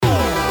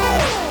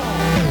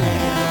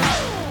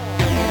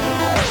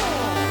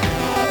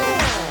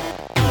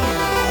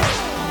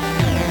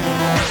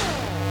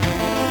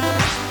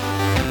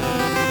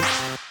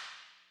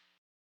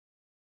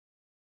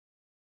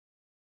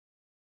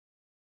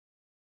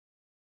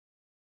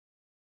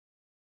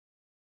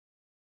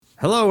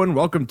Hello and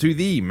welcome to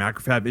the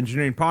Macrofab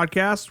Engineering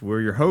Podcast.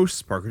 We're your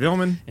hosts, Parker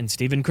Dillman. And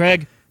Stephen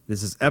Craig.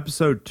 This is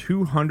episode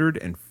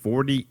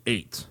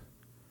 248.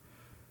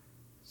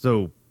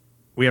 So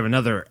we have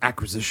another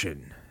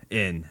acquisition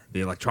in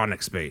the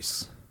electronic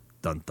space.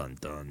 Dun dun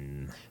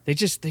dun. They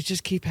just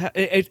keep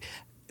the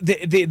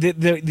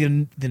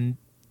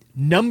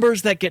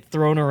numbers that get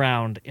thrown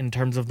around in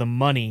terms of the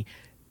money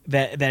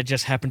that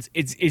just happens.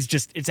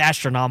 It's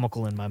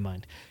astronomical in my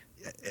mind.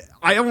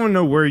 I don't want to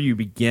know where you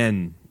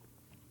begin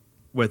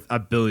with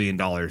 $1 billion,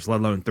 let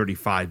alone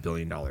 $35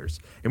 billion.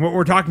 And what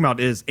we're talking about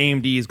is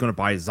AMD is going to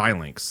buy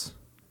Xilinx.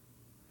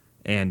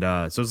 And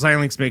so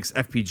Xilinx makes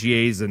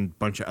FPGAs and a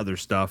bunch of other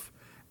stuff.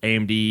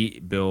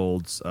 AMD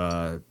builds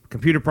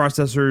computer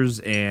processors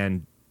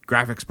and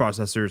graphics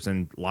processors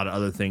and a lot of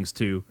other things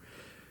too.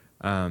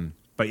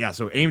 But yeah,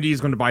 so AMD is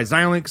going to buy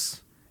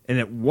Xilinx. And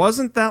it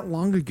wasn't that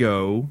long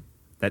ago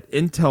that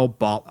Intel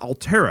bought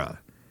Altera.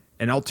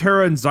 And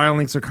Altera and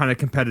Xilinx are kind of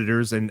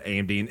competitors, and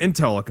AMD and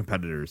Intel are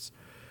competitors.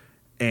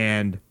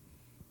 And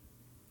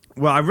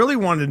what I really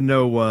wanted to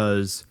know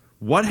was,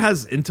 what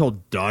has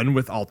Intel done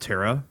with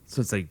Altera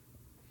since they,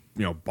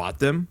 bought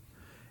them?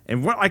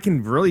 And what I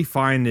can really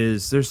find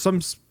is there's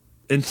some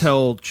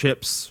Intel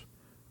chips,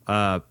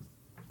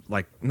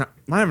 like not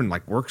even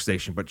like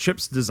workstation, but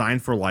chips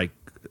designed for like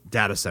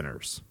data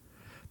centers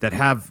that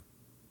have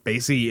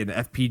basically an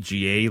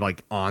FPGA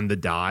like on the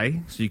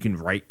die, so you can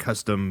write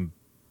custom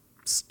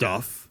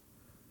stuff.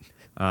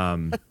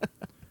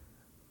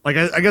 Like,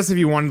 I guess if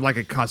you wanted, like,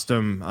 a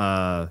custom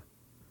math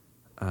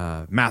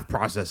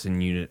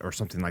processing unit or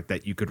something like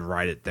that, you could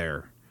write it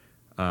there.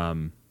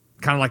 Kind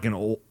of like an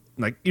old,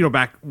 like,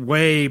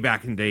 way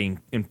back in the day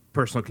in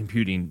personal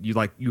computing,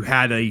 you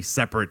had a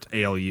separate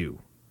ALU.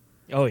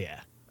 Oh, yeah.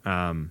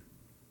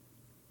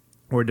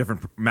 Or a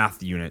different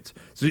math unit.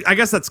 So I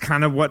guess that's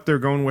kind of what they're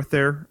going with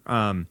there.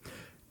 And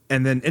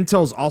then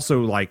Intel's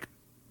also, like,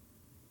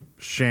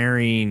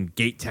 sharing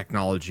gate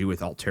technology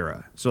with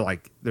Altera. So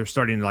like they're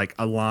starting to like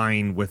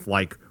align with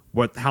like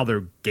how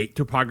their gate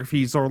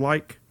topographies are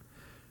like.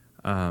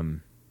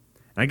 And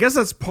I guess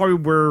that's probably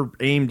where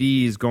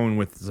AMD is going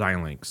with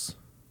Xilinx.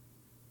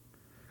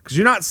 Cuz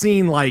you're not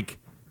seeing like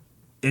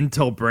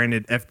Intel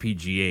branded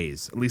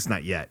FPGAs, at least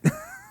not yet.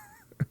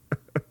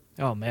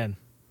 Oh man.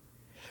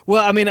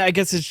 Well, I mean, I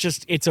guess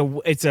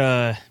it's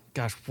a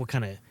gosh, what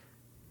kind of,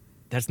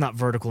 that's not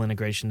vertical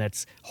integration.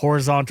 That's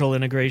horizontal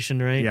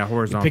integration, right? Yeah,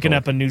 horizontal. You're picking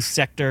up a new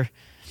sector.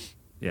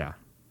 Yeah.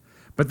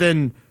 But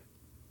then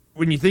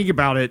when you think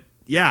about it,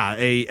 yeah,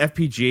 a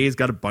FPGA's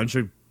got a bunch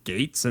of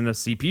gates and a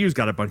CPU's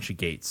got a bunch of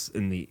gates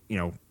in the,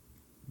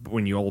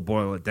 when you all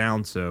boil it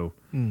down. So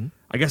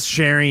I guess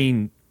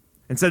sharing,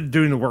 instead of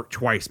doing the work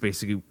twice,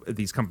 basically,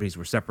 these companies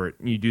were separate.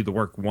 You do the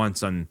work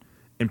once on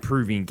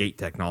improving gate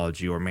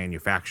technology or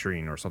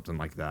manufacturing or something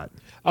like that.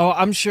 Oh,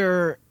 I'm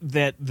sure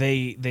that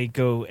they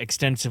go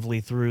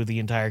extensively through the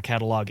entire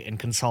catalog and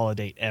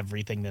consolidate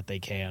everything that they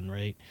can,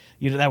 right?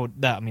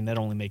 That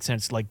only makes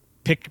sense. Like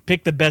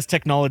pick the best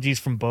technologies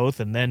from both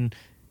and then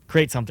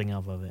create something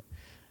off of it.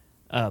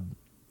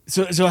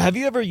 So have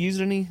you ever used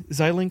any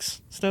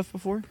Xilinx stuff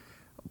before?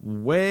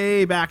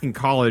 Way back in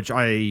college,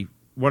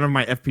 one of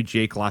my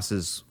FPGA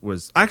classes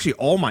was actually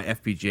all my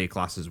FPGA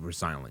classes were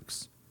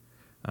Xilinx.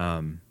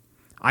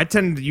 I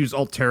tended to use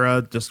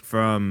Altera just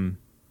from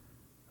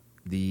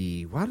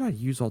why did I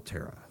use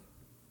Altera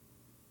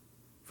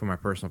for my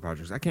personal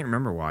projects? I can't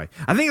remember why.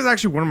 I think it's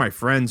actually one of my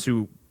friends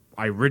who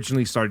I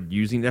originally started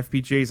using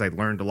FPGAs. I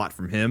learned a lot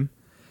from him.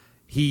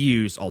 He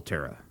used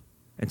Altera.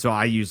 And so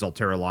I used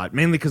Altera a lot,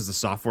 mainly because the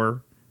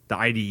software, the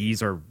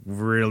IDEs are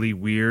really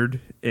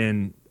weird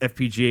in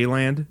FPGA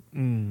land.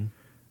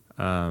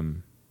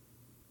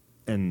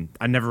 And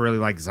I never really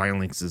liked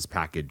Xilinx's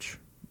package.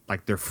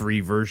 Like their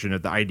free version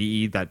of the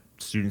IDE that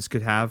students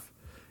could have,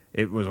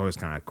 it was always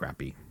kind of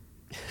crappy.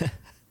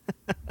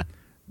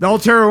 The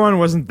Altera one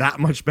wasn't that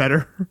much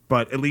better,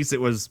 but at least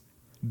it was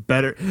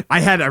better.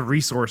 I had a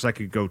resource I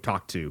could go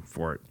talk to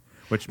for it,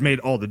 which made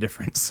all the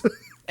difference.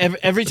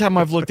 Every time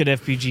I've looked at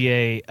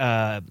FPGA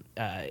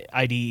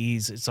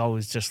IDEs, it's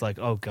always just like,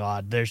 oh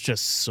god, there's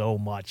just so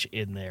much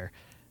in there.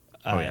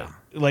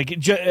 Like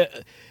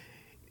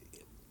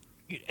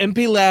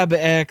MPLab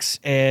X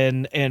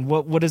and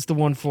what is the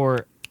one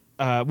for?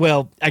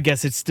 Well, I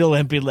guess it's still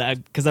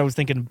MPLab, because I was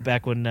thinking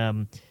back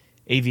when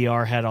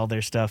AVR had all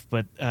their stuff,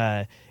 but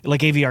like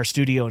AVR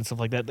Studio and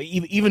stuff like that. Like,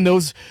 even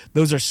those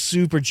are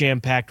super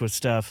jam packed with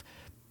stuff,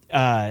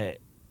 and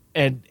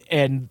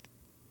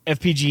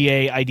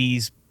FPGA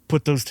IDs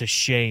put those to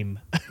shame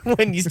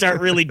when you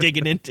start really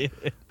digging into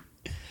it.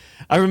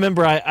 I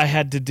remember I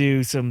had to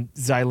do some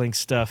Xilinx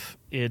stuff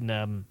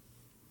in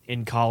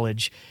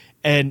college,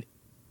 and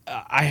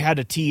I had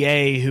a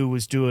TA who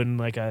was doing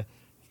like an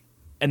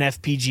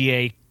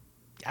FPGA.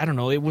 I don't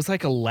know, it was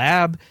like a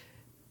lab,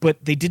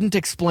 but they didn't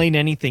explain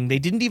anything. They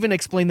didn't even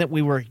explain that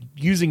we were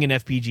using an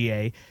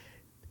FPGA.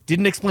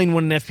 Didn't explain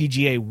what an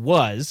FPGA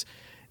was.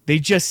 They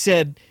just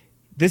said,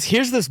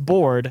 here's this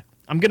board.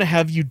 I'm going to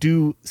have you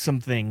do some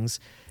things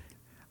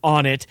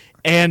on it.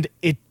 And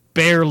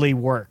barely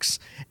works.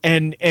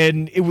 And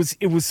it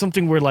was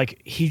something where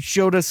like he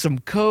showed us some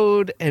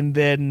code, and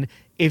then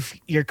if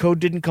your code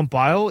didn't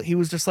compile, he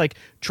was just like,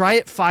 try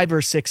it 5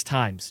 or 6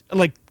 times.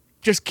 Like,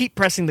 just keep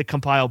pressing the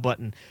compile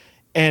button,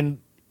 and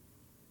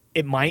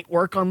it might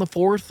work on the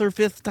 4th or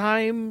 5th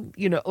time.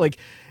 You know, like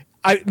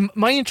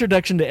my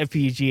introduction to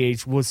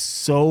FPGAs was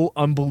so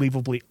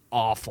unbelievably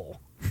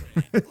awful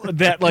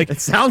that like It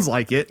sounds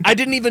like it. I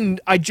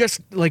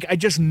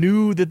just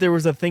knew that there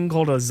was a thing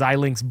called a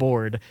Xilinx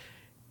board,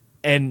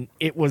 and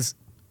it was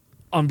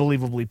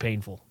unbelievably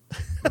painful.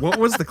 What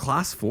was the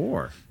class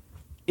for?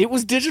 It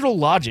was digital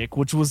logic,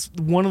 which was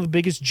one of the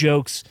biggest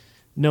jokes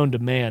known to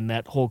man,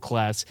 that whole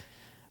class.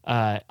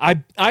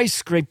 I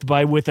scraped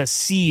by with a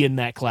C in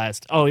that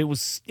class. Oh, it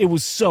was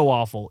so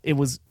awful. It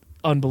was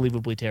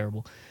unbelievably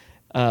terrible.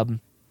 That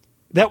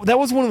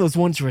was one of those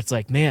ones where it's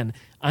like, man,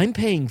 I'm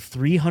paying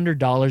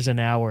 $300 an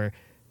hour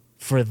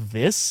for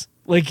this.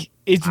 Like,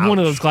 it's one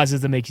of those classes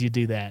that makes you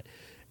do that.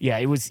 Yeah,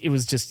 it was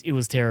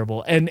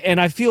terrible. And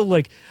I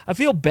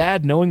feel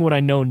bad knowing what I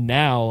know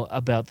now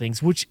about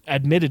things, which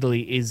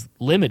admittedly is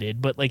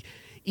limited, but like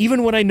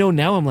even what I know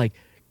now, I'm like,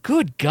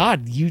 good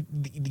God, you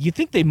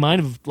think they might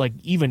have like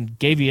even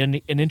gave you an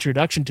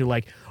introduction to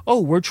like,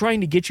 oh, we're trying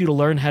to get you to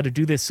learn how to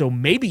do this, so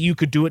maybe you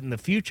could do it in the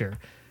future,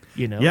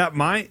 you know? Yeah,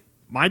 my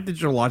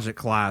digital logic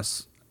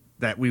class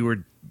that we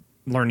were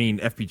learning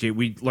FPGA,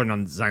 we learned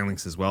on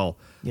Xilinx as well.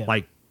 Yeah.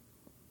 Like,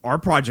 our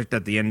project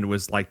at the end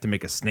was like to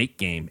make a Snake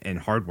game in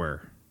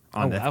hardware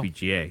on the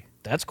FPGA.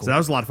 That's cool. So that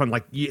was a lot of fun.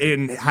 Like,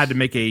 and had to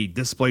make a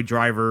display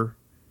driver.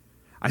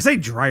 I say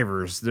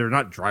drivers; they're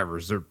not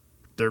drivers.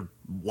 They're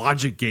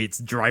logic gates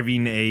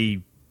driving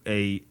the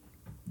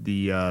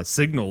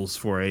signals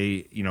for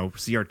a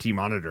CRT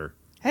monitor.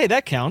 Hey,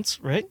 that counts,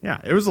 right? Yeah,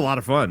 it was a lot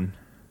of fun.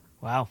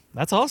 Wow,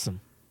 that's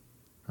awesome.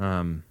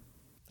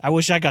 I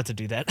wish I got to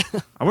do that.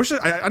 I wish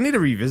I need to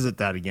revisit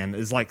that again.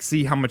 Is like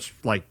see how much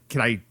like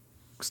can I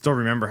still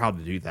remember how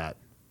to do that.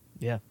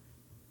 Yeah.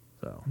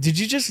 So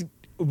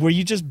were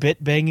you just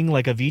bit banging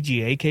like a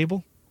VGA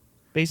cable,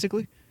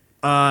 basically?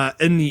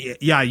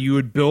 You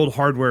would build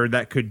hardware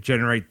that could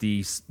generate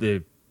the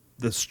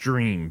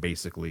stream,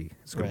 basically.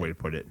 It's a good way to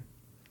put it.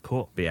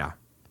 Cool. But yeah.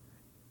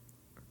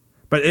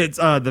 But it's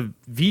the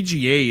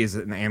VGA is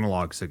an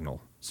analog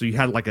signal. So you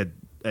had like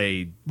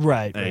a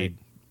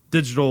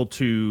digital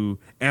to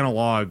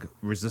analog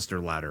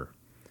resistor ladder.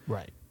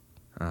 Right.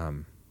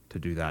 To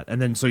do that. And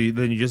then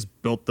you just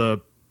built the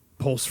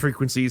pulse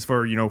frequencies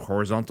for,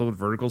 horizontal and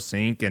vertical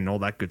sync and all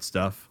that good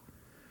stuff.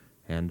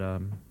 And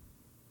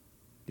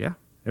yeah,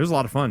 it was a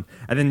lot of fun.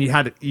 And then you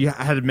had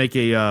to make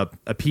a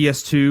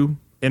PS2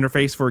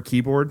 interface for a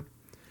keyboard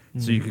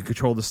so you could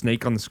control the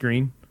Snake on the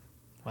screen.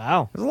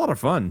 Wow. It was a lot of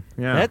fun.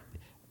 Yeah.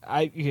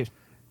 It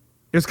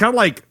was kind of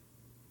like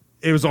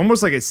it was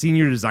almost like a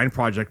senior design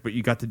project, but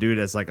you got to do it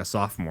as like a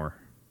sophomore.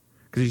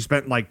 Because you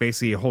spent like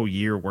basically a whole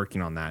year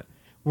working on that.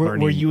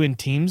 Were you in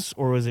teams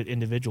or was it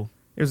individual?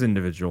 It was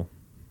individual.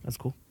 That's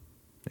cool.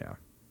 Yeah.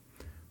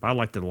 But I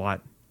liked it a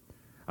lot.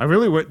 I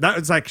really would. That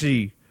was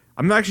actually,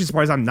 I'm actually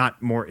surprised I'm not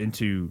more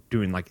into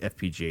doing like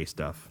FPGA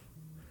stuff.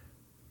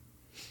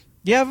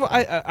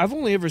 Yeah, I've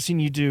only ever seen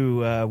you do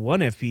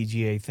one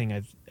FPGA thing.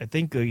 I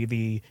think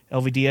the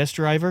LVDS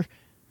driver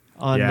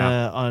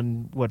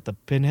on what, the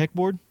Pinheck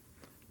board?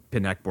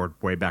 Pinheck board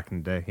way back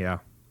in the day, yeah.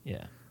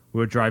 Yeah. We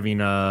were driving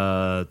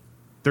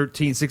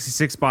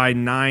 1366 by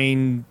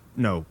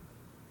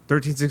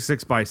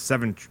 1366 by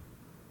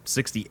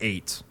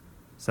 768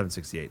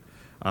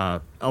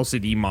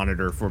 LCD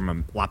monitor for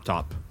my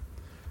laptop.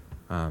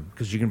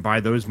 Because you can buy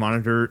those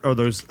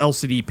those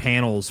LCD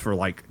panels for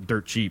like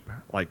dirt cheap.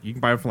 Like you can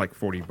buy them for like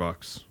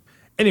 $40.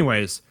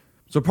 Anyways,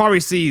 so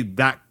probably see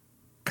that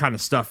kind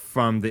of stuff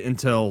from the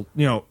Intel,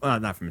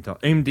 not from Intel,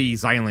 AMD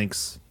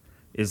Xilinx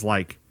is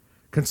like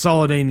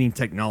consolidating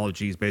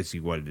technology is basically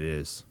what it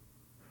is.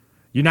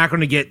 You're not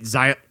going to get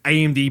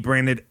AMD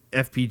branded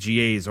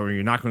FPGAs, or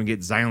you're not going to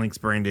get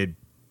Xilinx branded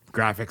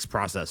graphics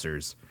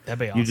processors. That'd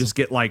be awesome. You just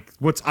get like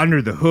what's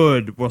under the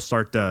hood will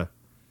start to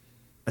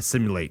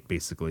assimilate,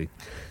 basically.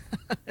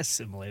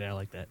 Assimilate, I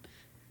like that.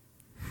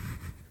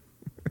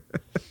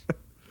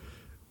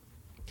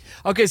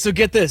 Okay, so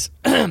get this.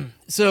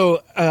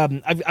 So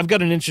I've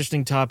got an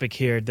interesting topic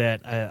here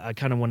that I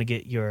kind of want to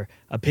get your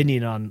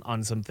opinion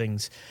on some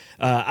things.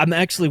 I'm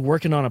actually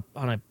working on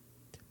a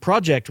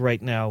project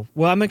right now.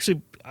 Well, I'm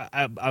actually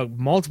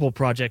multiple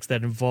projects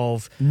that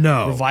involve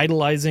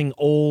revitalizing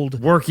old.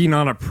 Working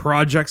on a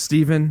project,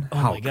 Steven? Oh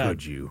How my God.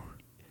 could you?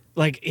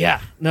 Like,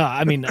 yeah, no,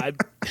 I mean,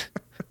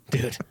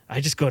 dude,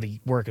 I just go to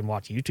work and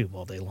watch YouTube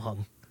all day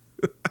long.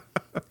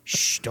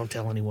 Shh, don't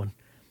tell anyone.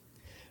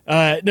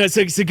 No,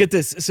 so get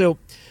this. So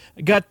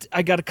I got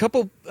a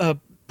couple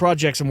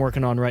projects I'm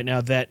working on right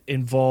now that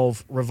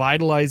involve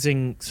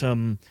revitalizing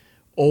some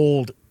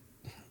old,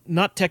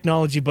 not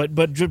technology, but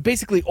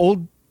basically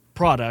old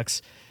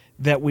products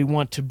that we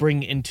want to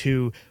bring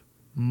into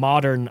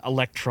modern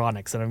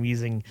electronics. And I'm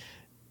using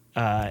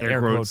air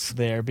quotes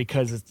there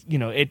because it's,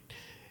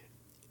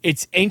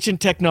 it's ancient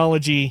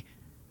technology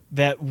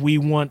that we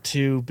want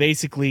to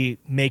basically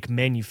make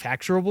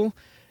manufacturable.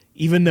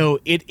 Even though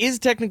it is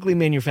technically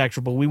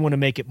manufacturable, we want to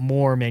make it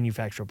more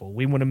manufacturable.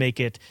 We want to make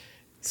it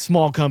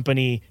small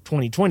company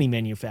 2020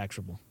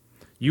 manufacturable.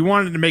 You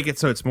wanted to make it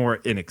so it's more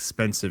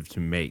inexpensive to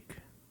make.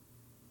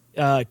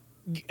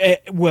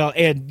 Well,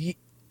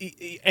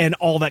 and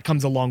all that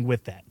comes along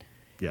with that.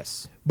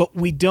 Yes. But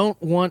we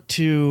don't want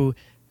to,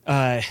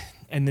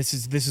 and this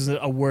is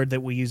a word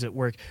that we use at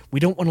work, we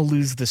don't want to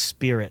lose the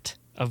spirit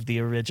of the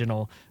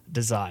original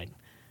design.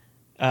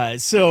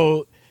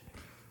 So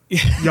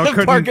y'all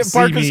couldn't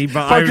see me,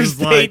 but Parker's I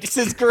was like, face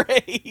is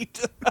great.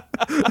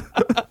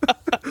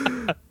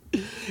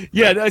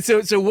 Yeah.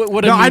 So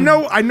what? No, I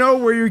mean, I know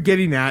where you're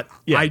getting at.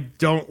 Yeah. I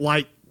don't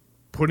like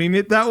putting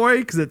it that way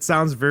because it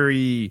sounds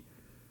very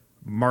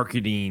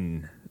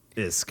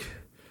marketing-esque.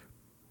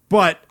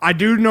 But I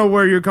do know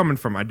where you're coming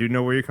from.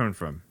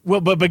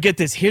 Well, but get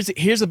this. Here's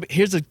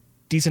a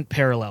decent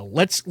parallel.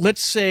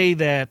 Let's say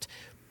that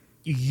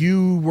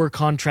you were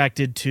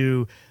contracted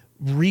to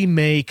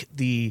remake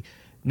the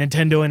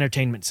Nintendo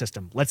Entertainment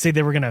System. Let's say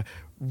they were going to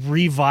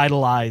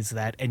revitalize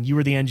that, and you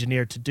were the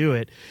engineer to do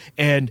it,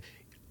 and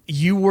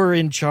you were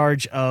in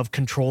charge of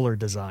controller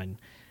design,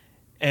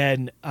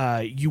 and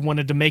you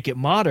wanted to make it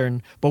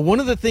modern. But one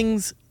of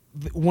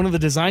the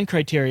design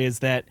criteria is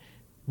that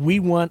we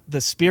want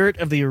the spirit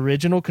of the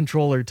original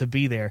controller to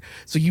be there.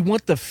 So you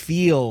want the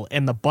feel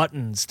and the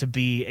buttons to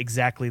be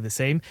exactly the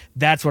same.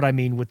 That's what I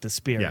mean with the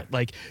spirit. Yeah.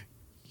 Like,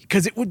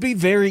 because it would be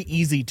very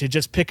easy to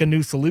just pick a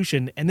new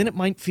solution, and then it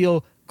might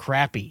feel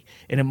crappy,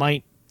 and it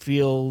might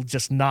feel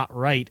just not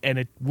right, and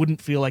it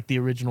wouldn't feel like the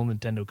original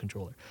Nintendo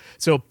controller.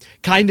 So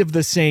kind of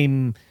the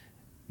same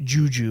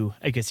juju,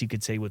 I guess you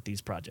could say, with these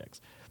projects.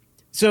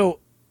 So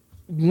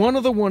one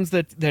of the ones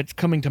that's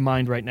coming to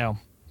mind right now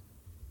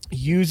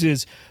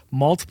uses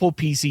multiple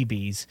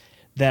PCBs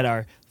that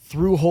are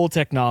through-hole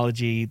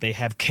technology. They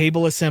have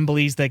cable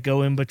assemblies that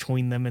go in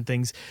between them and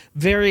things.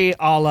 Very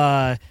a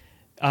la,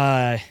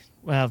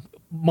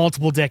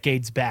 multiple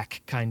decades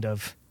back kind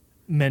of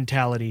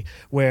mentality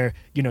where,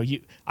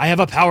 I have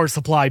a power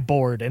supply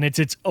board and it's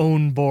its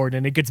own board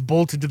and it gets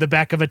bolted to the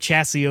back of a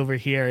chassis over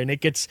here and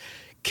it gets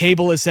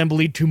cable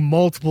assembled to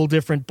multiple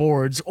different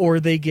boards, or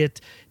they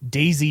get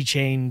daisy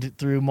chained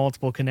through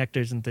multiple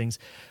connectors and things.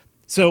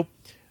 So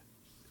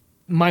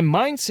my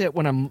mindset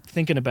when I'm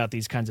thinking about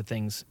these kinds of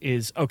things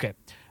is, okay,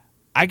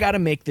 I got to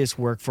make this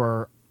work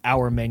for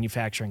our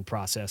manufacturing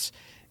process.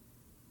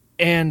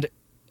 And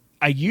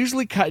I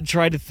usually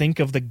try to think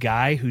of the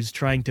guy who's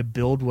trying to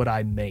build what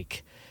I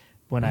make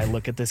when I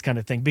look at this kind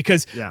of thing.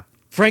 Because,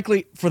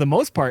 frankly, for the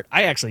most part,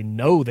 I actually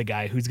know the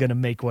guy who's going to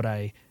make what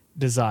I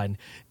design.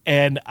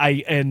 And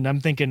I'm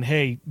thinking,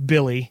 hey,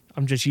 Billy,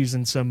 I'm just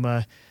using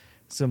some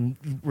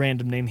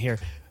random name here.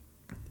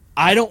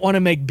 I don't want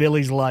to make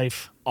Billy's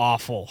life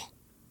awful.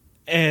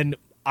 And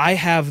I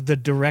have the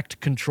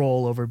direct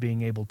control over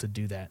being able to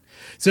do that.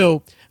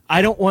 So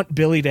I don't want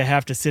Billy to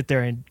have to sit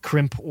there and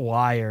crimp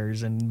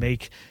wires and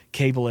make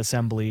cable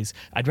assemblies.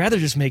 I'd rather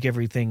just make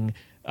everything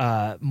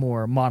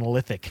more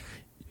monolithic.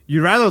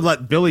 You'd rather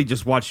let Billy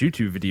just watch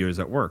YouTube videos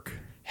at work.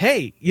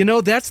 Hey,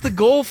 that's the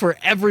goal for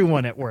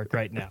everyone at work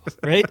right now,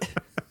 right?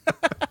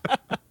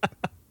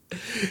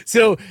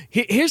 So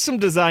here's some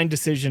design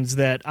decisions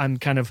that I'm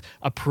kind of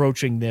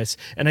approaching this.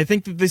 And I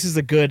think that this is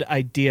a good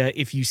idea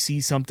if you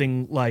see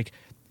something like,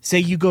 say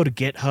you go to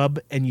GitHub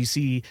and you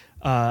see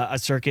a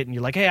circuit and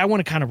you're like, hey, I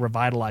want to kind of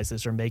revitalize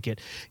this or make it.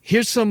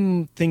 Here's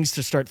some things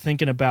to start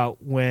thinking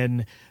about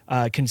when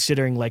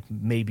considering, like,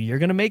 maybe you're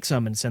going to make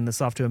some and send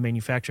this off to a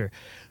manufacturer.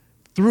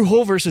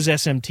 Through-hole versus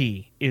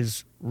SMT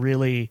is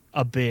really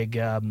a big...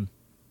 I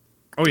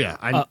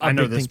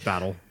know this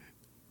battle.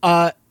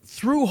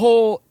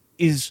 Through-hole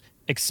is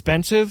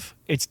expensive,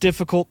 it's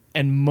difficult,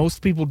 and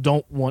most people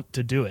don't want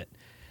to do it.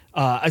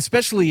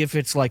 Especially if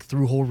it's like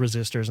through-hole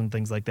resistors and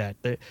things like that.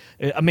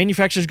 A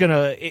manufacturer's going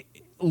to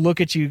look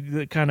at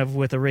you kind of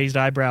with a raised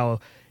eyebrow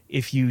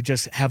if you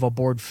just have a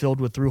board filled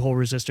with through-hole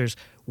resistors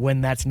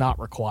when that's not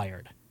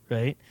required,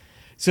 right?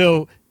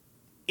 So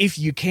if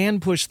you can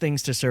push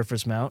things to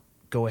surface mount,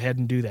 go ahead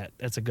and do that.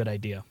 That's a good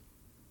idea.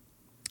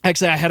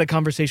 Actually, I had a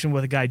conversation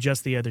with a guy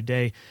just the other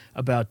day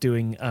about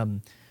doing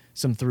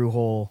some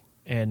through-hole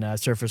and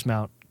surface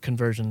mount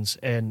conversions,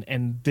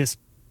 and this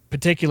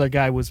particular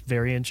guy was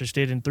very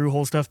interested in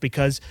through-hole stuff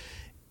because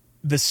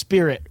the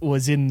spirit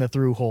was in the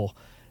through-hole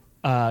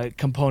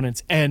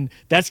components, and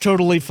that's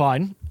totally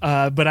fine.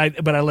 But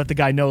I let the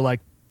guy know,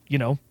 like,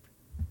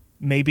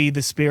 maybe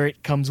the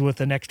spirit comes with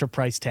an extra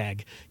price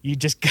tag. You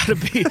just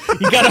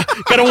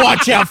gotta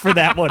watch out for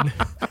that one.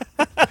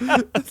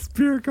 The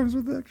spirit comes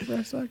with an extra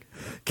price tag.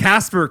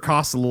 Casper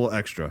costs a little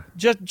extra.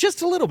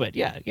 Just a little bit,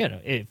 yeah.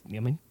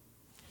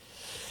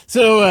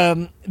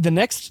 So the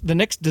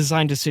next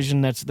design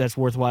decision that's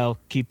worthwhile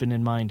keeping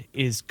in mind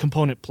is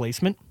component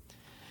placement.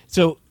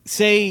 So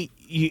say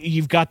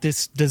you've got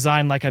this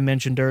design, like I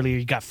mentioned earlier,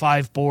 you got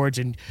 5 boards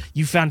and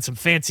you found some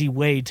fancy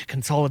way to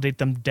consolidate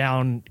them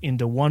down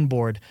into one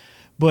board.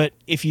 But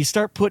if you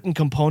start putting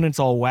components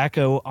all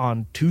wacko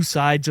on two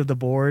sides of the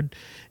board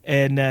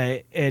and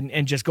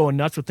just going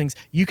nuts with things,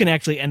 you can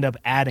actually end up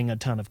adding a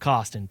ton of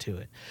cost into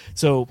it.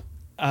 So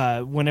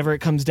whenever it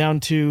comes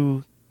down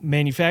to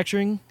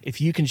manufacturing, if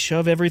you can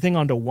shove everything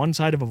onto one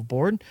side of a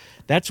board,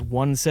 that's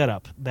one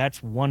setup,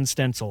 that's one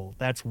stencil,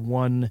 that's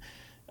one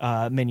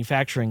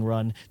manufacturing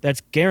run,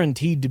 that's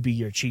guaranteed to be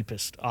your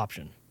cheapest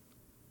option.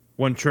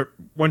 One trip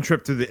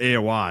through the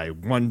AOI,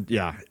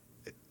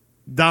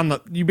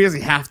 you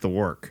basically have to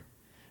work.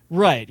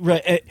 Right.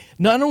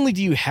 Not only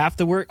do you have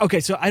to work, okay,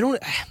 so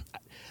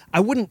I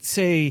wouldn't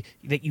say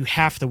that you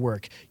have to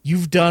work.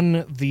 You've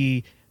done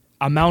the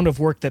amount of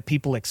work that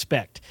people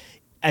expect.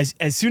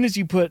 As soon as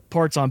you put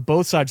parts on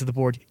both sides of the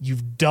board,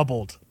 you've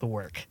doubled the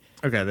work.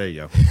 Okay, there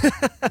you go.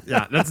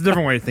 Yeah, that's a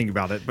different way to think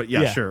about it, but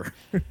yeah. Sure.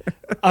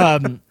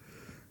 And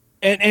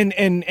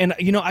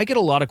I get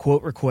a lot of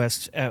quote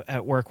requests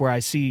at work where I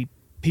see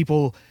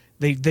people,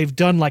 they've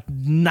done like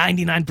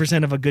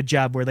 99% of a good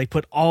job where they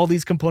put all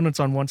these components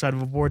on one side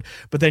of a board,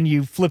 but then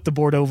you flip the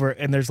board over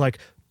and there's like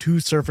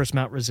 2 surface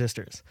mount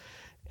resistors.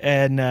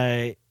 And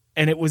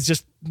it was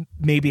just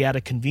maybe out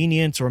of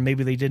convenience, or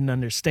maybe they didn't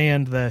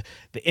understand the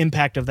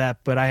impact of that.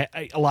 But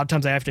I a lot of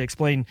times I have to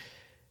explain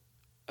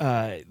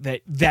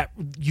that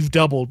you've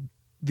doubled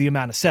the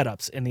amount of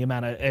setups and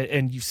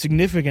and you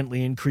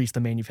significantly increased the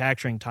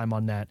manufacturing time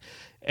on that.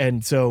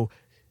 And so,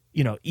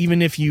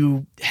 even if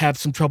you have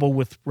some trouble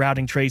with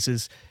routing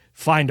traces,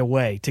 find a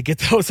way to get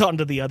those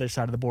onto the other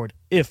side of the board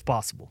if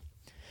possible.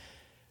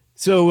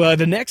 So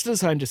the next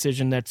design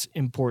decision that's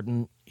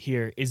important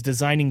here is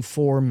designing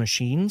for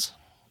machines.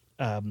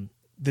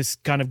 This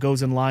kind of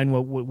goes in line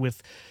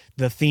with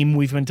the theme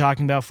we've been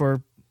talking about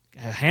for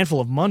a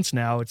handful of months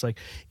now. It's like,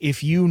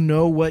 if you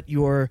know what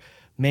your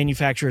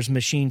manufacturer's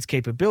machine's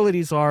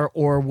capabilities are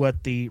or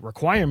what the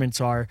requirements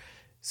are,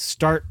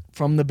 start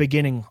from the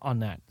beginning on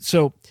that.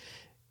 So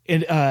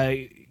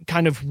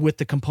kind of with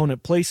the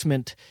component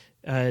placement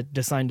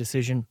design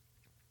decision,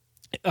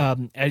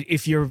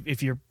 if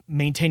you're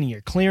maintaining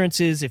your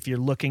clearances, if you're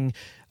looking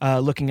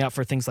out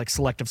for things like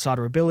selective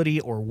solderability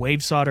or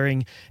wave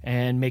soldering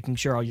and making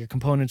sure all your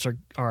components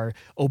are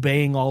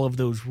obeying all of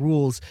those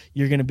rules,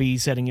 you're going to be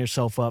setting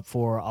yourself up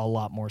for a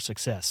lot more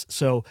success.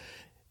 So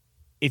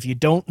if you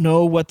don't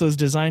know what those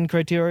design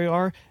criteria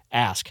are,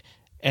 ask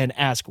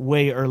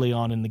way early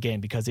on in the game,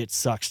 because it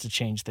sucks to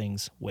change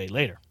things way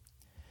later.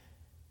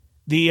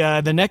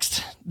 The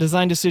next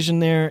design decision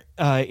there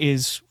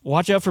is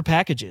watch out for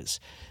packages.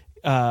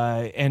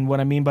 And what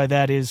I mean by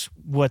that is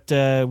what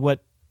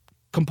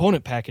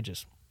component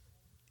packages.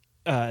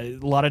 A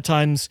lot of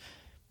times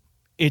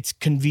it's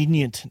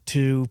convenient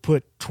to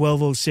put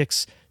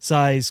 1206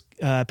 size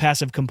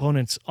passive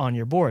components on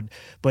your board,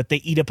 but they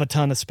eat up a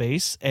ton of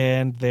space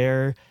and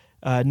they're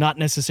not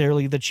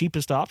necessarily the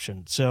cheapest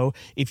option. So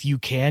if you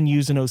can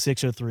use an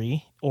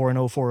 0603 or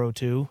an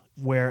 0402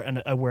 where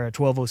a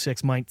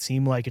 1206 might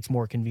seem like it's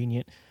more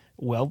convenient,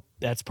 well,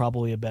 that's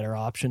probably a better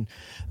option.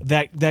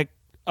 That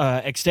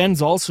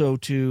extends also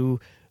to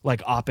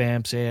like op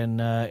amps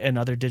and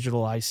other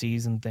digital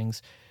ICs and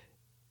things.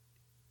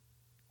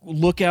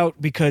 Look out,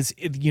 because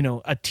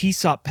a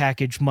TSOP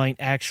package might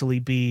actually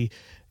be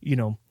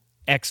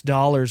X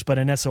dollars, but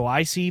an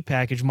SOIC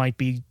package might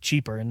be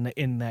cheaper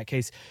in that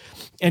case.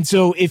 And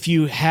so if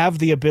you have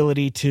the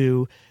ability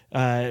to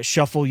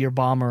shuffle your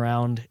BOM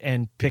around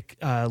and pick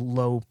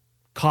low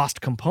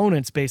cost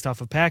components based off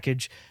of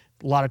package,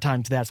 a lot of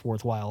times that's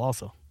worthwhile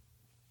also.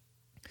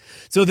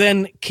 So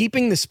then,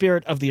 keeping the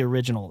spirit of the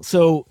original.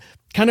 So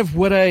kind of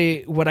what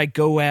I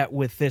go at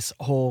with this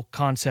whole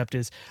concept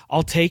is,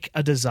 I'll take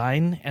a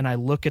design and I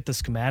look at the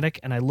schematic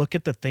and I look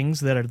at the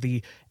things that are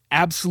the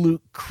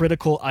absolute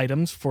critical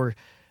items for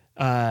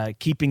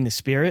keeping the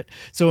spirit.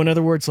 So in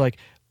other words, like,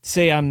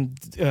 say I'm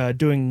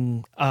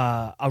doing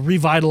a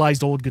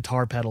revitalized old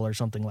guitar pedal or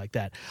something like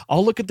that.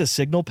 I'll look at the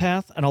signal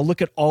path and I'll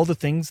look at all the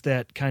things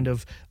that kind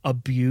of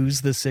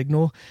abuse the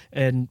signal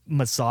and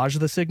massage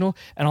the signal,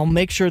 and I'll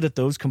make sure that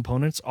those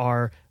components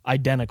are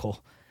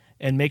identical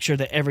and make sure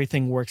that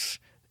everything works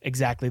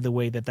exactly the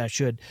way that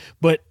should.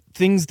 But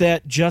things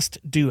that just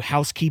do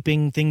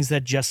housekeeping, things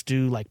that just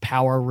do like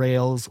power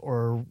rails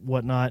or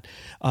whatnot,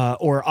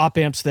 or op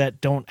amps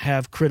that don't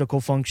have critical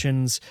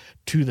functions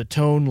to the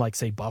tone, like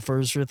say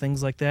buffers or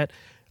things like that,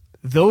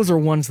 those are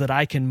ones that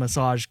I can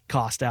massage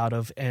cost out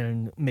of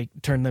and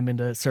turn them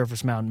into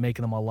surface mount and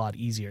making them a lot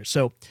easier.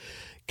 So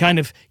kind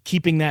of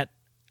keeping that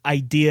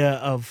idea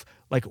of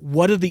like,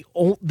 what are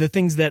the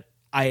things that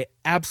I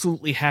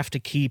absolutely have to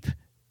keep,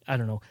 I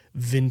don't know,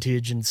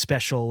 vintage and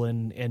special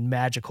and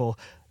magical,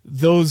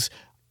 those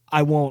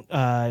I won't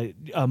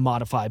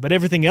modify. But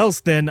everything else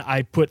then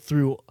I put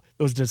through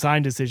those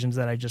design decisions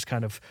that I just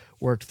kind of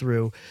worked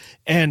through.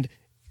 And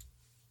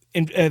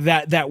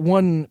that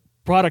one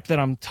product that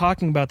I'm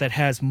talking about that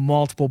has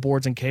multiple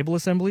boards and cable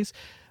assemblies,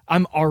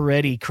 I'm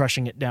already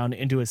crushing it down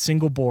into a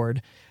single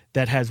board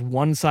that has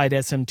one side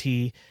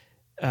SMT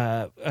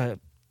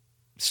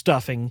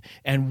stuffing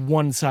and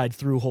one side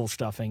through hole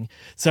stuffing,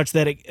 such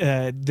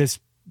that this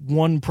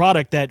one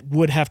product that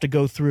would have to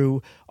go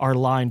through our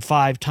line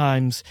 5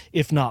 times,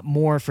 if not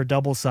more, for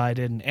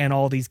double-sided, and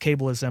all these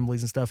cable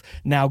assemblies and stuff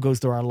now goes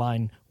through our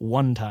line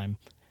 1 time.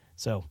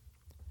 So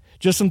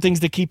just some things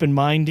to keep in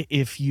mind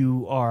if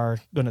you are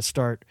going to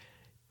start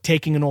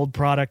taking an old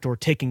product or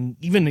taking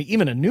even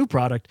a new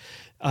product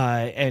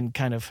and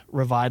kind of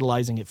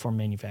revitalizing it for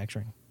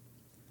manufacturing.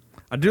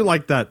 I do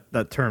like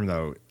that term,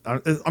 though.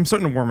 I'm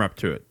starting to warm up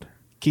to it.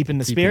 Keeping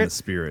the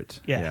spirit?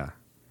 Yeah.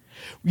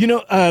 You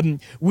know,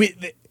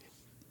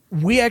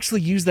 we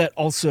actually use that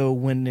also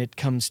when it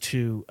comes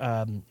to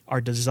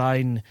our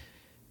design.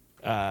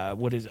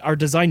 Our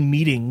design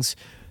meetings?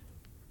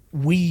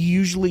 We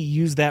usually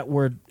use that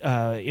word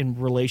in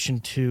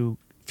relation to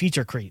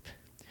feature creep,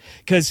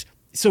 because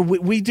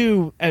we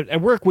do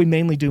at work. We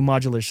mainly do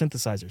modular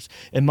synthesizers,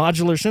 and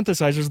modular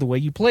synthesizers, the way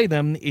you play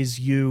them is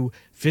you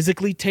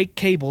physically take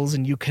cables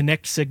and you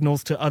connect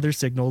signals to other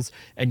signals,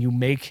 and you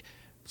make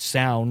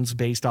sounds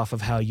based off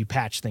of how you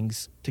patch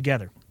things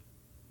together.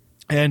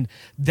 And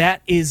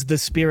that is the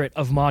spirit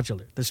of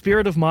modular. The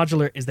spirit of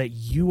modular is that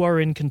you are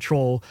in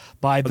control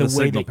by the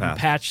way that you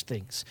patch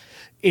things.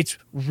 It's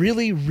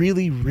really,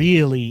 really,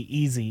 really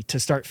easy to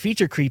start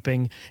feature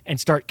creeping and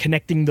start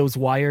connecting those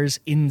wires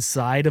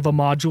inside of a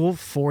module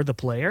for the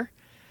player.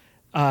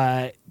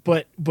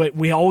 But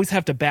we always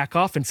have to back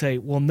off and say,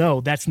 well,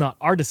 no, that's not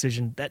our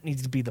decision. That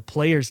needs to be the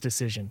player's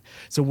decision.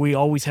 So we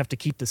always have to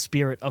keep the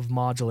spirit of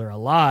modular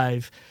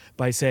alive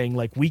by saying,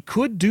 like, we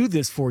could do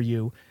this for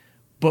you,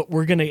 but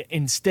we're going to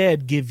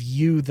instead give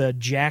you the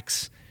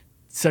jacks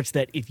such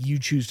that if you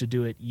choose to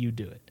do it, you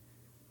do it.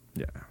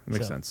 Yeah,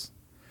 makes sense.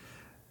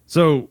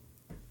 So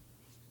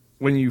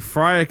when you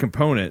fry a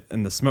component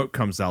and the smoke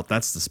comes out,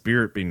 that's the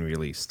spirit being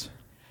released.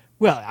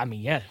 Well, I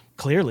mean, yeah,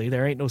 clearly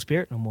there ain't no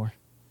spirit no more.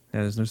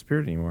 Yeah, there's no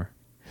spirit anymore.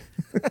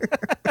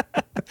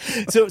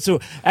 So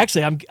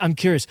actually, I'm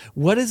curious.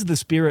 What is the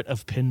spirit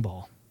of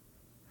pinball?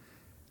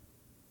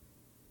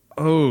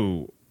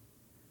 Oh,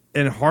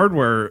 in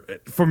hardware,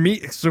 for me,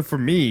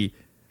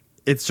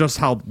 it's just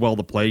how well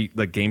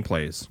the game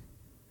plays.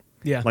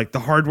 Yeah, like the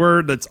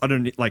hardware that's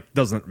underneath, like,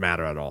 doesn't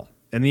matter at all.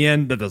 In the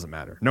end, that doesn't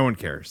matter. No one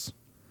cares.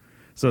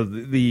 So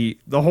the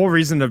whole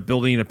reason of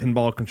building a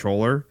pinball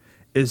controller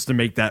is to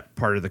make that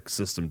part of the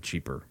system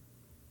cheaper,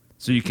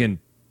 so you can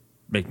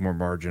make more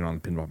margin on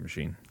the pinball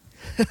machine.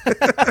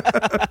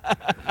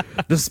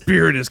 The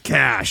spirit is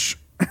cash.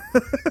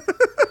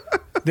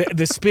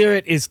 the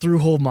spirit is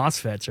through-hole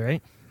MOSFETs,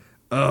 right?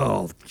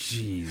 Oh,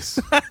 jeez.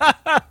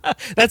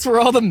 That's where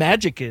all the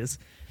magic is.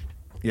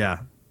 Yeah.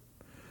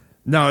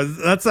 No,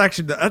 that's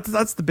actually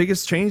that's the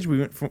biggest change we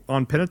went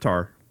on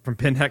Pinatar. From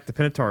PinHeck to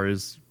Pinatar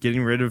is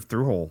getting rid of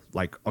through-hole,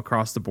 like,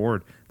 across the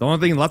board. The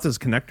only thing left is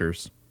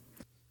connectors.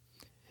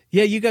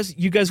 Yeah, you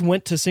guys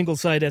went to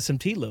single-side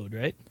SMT load,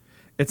 right?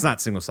 It's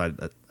not single-sided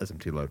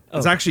SMT load. Oh.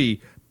 It's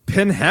actually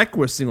PinHeck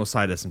was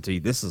single-side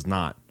SMT. This is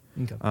not.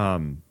 Okay.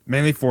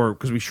 Mainly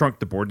because we shrunk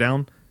the board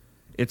down.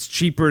 It's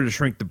cheaper to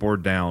shrink the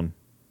board down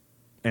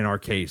in our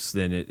case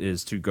than it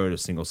is to go to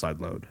single-side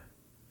load,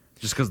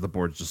 just because the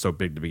board's just so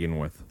big to begin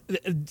with.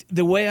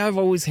 The way I've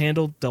always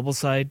handled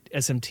double-side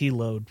SMT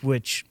load,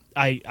 which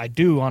I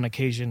do on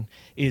occasion,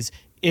 is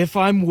if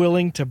I'm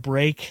willing to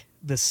break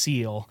the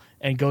seal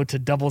and go to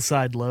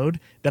double-side load,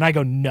 then I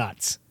go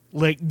nuts.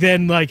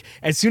 Then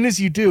as soon as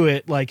you do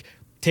it,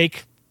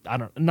 take,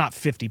 not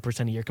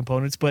 50% of your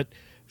components, but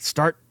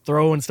start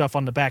throwing stuff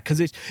on the back, because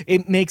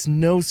it makes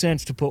no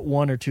sense to put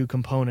one or two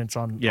components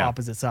on the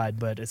opposite side,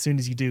 but as soon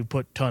as you do,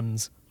 put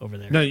tons over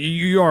there. No,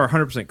 you are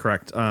 100%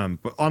 correct.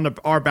 But on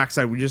our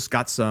backside, we just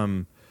got there's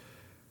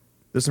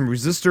some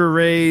resistor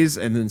arrays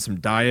and then some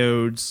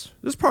diodes.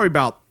 There's probably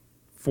about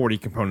 40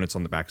 components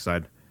on the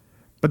backside.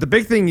 But the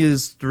big thing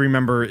is to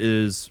remember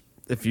is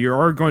if you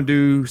are going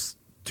to do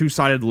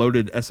two-sided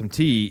loaded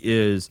SMT,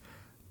 is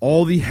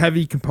all the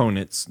heavy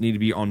components need to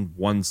be on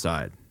one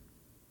side.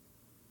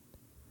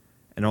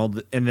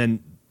 And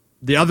then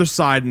the other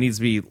side needs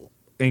to be,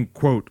 in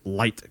quote,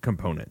 light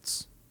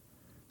components.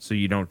 So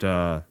you don't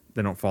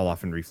they don't fall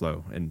off and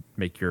reflow and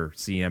make your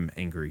CM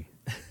angry.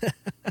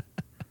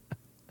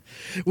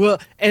 Well,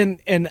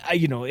 and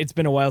it's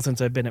been a while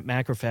since I've been at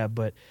Macrofab,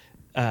 but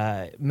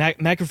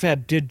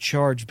Macrofab did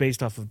charge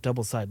based off of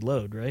double side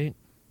load, right?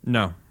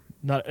 No,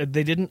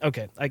 they didn't.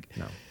 Okay,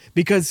 no,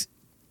 because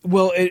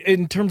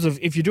in terms of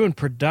if you're doing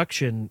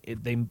production,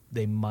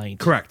 they might.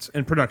 Correct,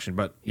 in production,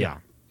 but yeah.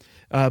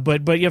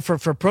 But yeah, for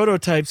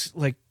prototypes,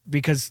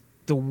 because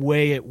the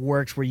way it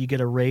works, where you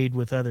get a raid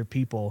with other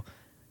people,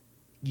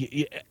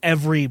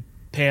 every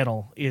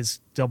panel is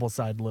double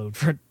side load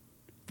for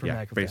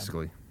Macrofab.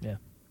 Basically. Yeah.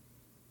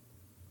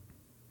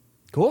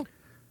 Cool.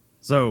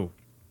 So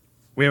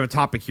we have a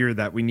topic here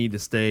that we need to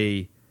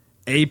stay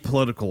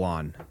apolitical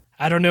on.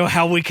 I don't know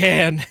how we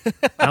can.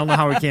 I don't know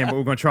how we can, but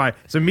we're going to try.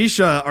 So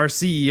Misha, our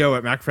CEO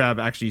at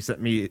Macrofab, actually sent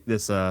me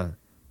this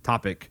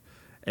topic,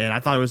 and I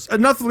thought it was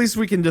enough. At least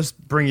we can just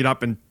bring it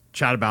up and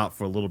chat about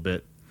for a little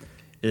bit.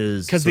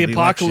 Is because the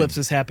apocalypse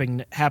is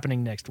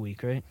happening next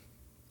week, right?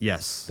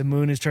 Yes. The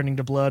moon is turning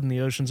to blood and the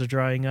oceans are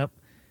drying up.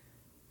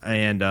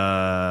 And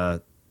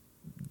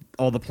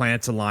all the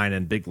planets align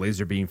and big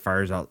laser beam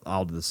fires out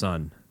of the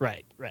sun.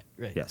 Right.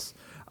 Yes.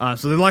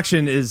 So the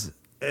election is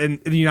in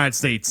the United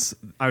States.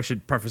 I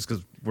should preface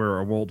because we're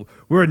a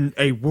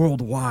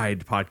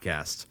worldwide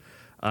podcast.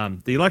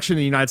 The election in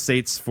the United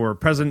States for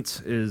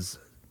president is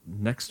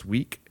next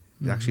week.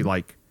 It's actually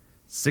like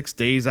 6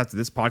 days after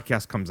this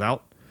podcast comes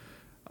out.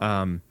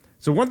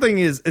 So one thing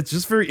is, it's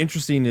just very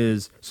interesting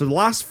is, so the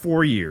last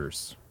 4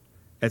 years,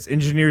 as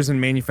engineers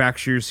and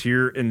manufacturers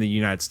here in the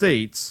United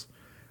States,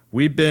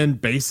 we've been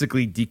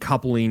basically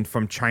decoupling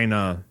from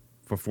China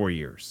for 4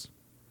 years.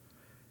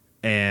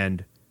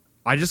 And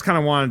I just kind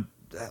of want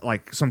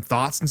like some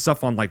thoughts and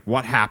stuff on like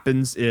what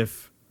happens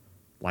if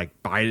like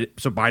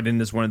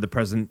Biden is one of the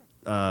president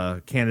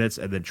candidates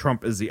and then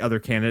Trump is the other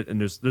candidate.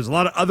 And there's a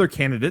lot of other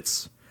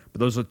candidates, but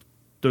those are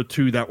the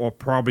two that will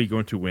probably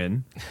going to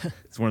win.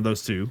 It's one of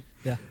those two.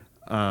 Yeah.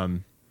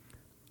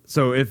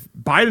 So if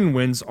Biden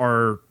wins,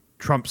 are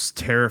Trump's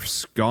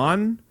tariffs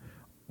gone?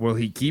 Will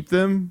he keep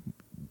them?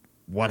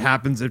 What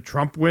happens if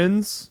Trump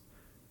wins?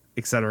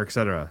 Et cetera, et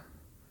cetera.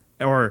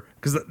 Or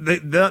because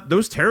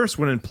those tariffs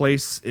went in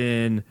place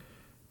in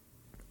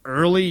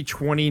early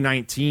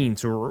 2019.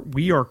 So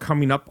we are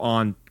coming up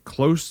on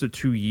close to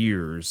 2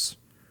 years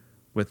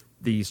with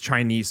these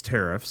Chinese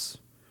tariffs.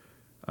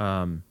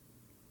 So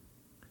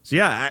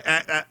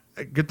yeah,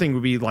 a good thing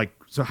would be like,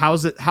 so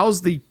how's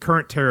the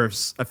current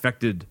tariffs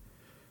affected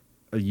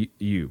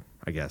you,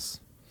 I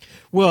guess?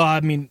 Well, I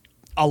mean,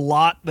 a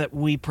lot that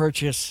we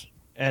purchase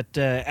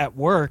at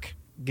work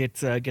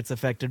gets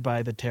affected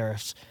by the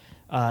tariffs.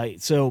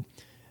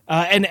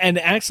 And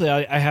actually,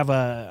 I have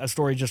a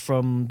story just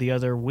from the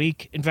other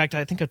week. In fact,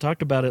 I think I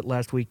talked about it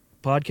last week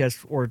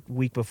podcast or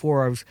week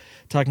before. I was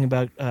talking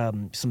about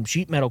some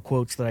sheet metal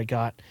quotes that I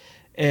got,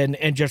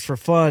 and just for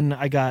fun,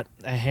 I got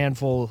a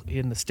handful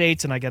in the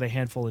States and I got a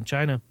handful in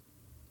China.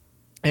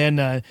 And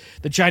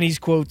the Chinese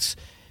quotes,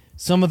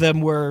 some of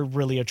them were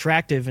really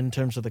attractive in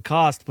terms of the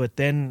cost, but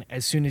then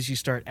as soon as you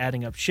start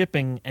adding up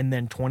shipping and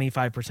then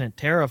 25%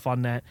 tariff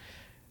on that,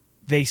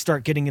 they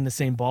start getting in the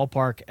same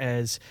ballpark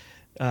as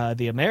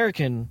the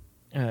American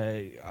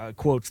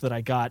quotes that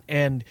I got.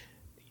 And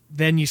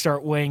then you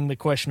start weighing the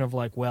question of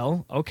like,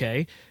 well,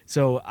 okay,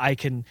 so I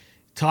can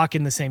talk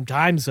in the same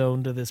time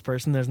zone to this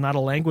person. There's not a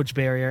language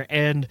barrier,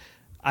 and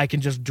I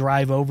can just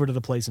drive over to the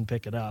place and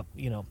pick it up,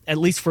 at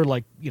least for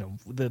like,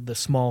 the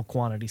small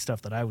quantity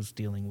stuff that I was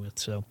dealing with.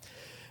 So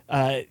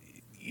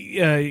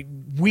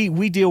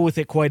we deal with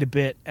it quite a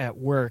bit at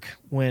work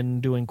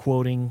when doing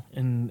quoting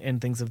and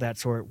things of that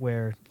sort,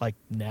 where like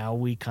now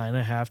we kind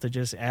of have to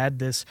just add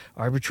this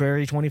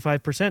arbitrary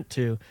 25%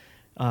 to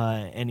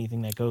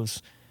anything that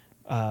goes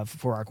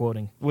for our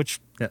quoting, which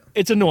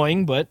it's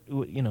annoying, but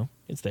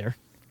it's there.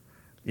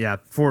 Yeah.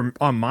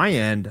 On my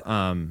end,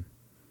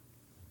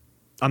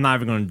 I'm not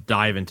even going to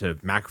dive into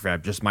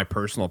Macrofab, just my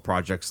personal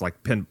projects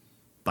like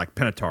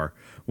Pinatar.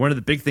 One of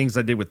the big things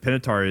I did with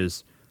Pinatar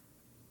is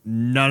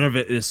none of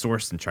it is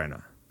sourced in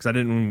China because I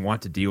didn't even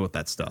want to deal with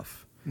that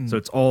stuff. So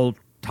it's all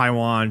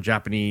Taiwan,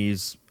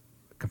 Japanese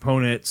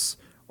components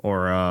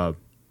or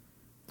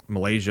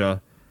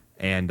Malaysia,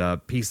 and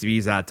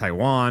PCBs out of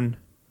Taiwan.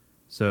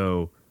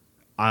 So,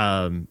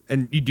 and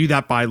you do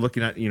that by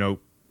looking at,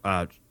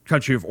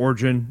 country of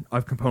origin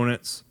of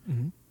components.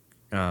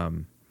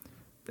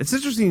 It's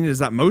interesting is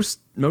that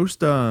most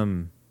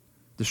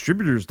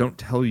distributors don't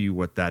tell you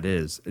what that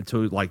is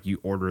until like you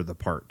order the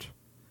part,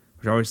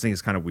 which I always think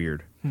is kind of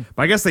weird.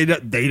 But I guess they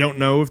don't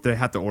know if they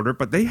have to order it,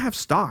 but they have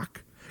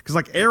stock. Because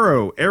like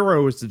Arrow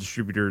is the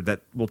distributor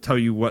that will tell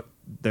you what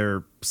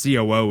their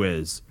COO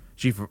is,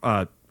 chief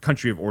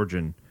country of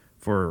origin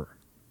for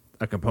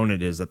a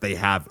component is that they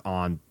have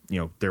on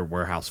their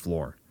warehouse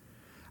floor.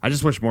 I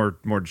just wish more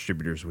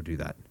distributors would do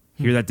that.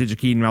 Hear that,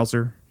 DigiKey and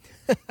Mouser?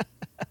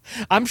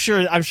 I'm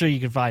sure you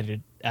can find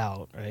it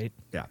out, right?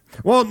 Yeah.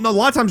 Well, no, a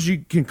lot of times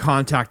you can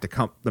contact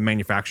the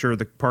manufacturer of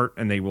the part,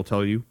 and they will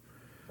tell you.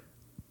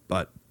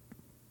 But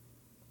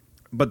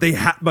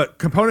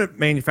component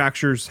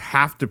manufacturers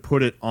have to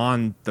put it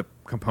on the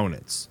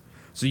components,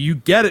 so you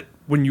get it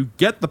when you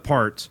get the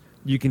part.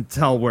 You can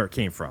tell where it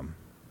came from.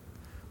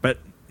 But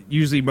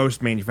usually,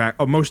 most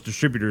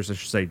distributors, I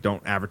should say,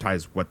 don't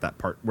advertise where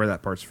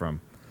that part's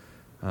from.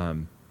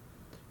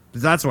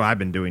 That's what I've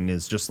been doing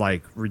is just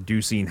like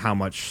reducing how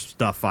much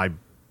stuff I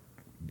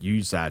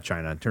use out of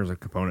China in terms of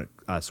component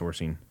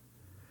sourcing.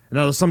 And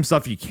there's some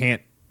stuff you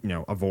can't,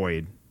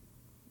 avoid,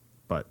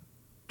 but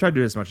try to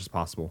do it as much as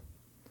possible.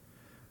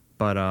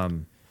 But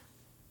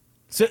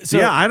so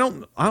yeah, I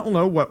don't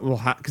know what will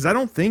happen because I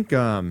don't think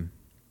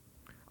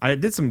I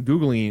did some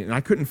Googling and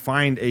I couldn't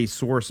find a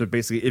source of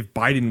basically if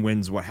Biden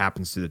wins, what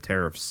happens to the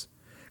tariffs?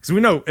 Because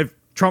we know if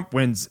Trump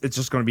wins, it's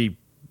just going to be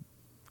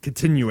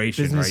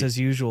continuation, business right? as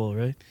usual,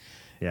 right?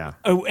 Yeah.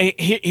 Oh,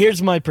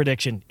 here's my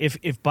prediction.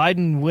 If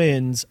Biden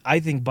wins, I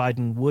think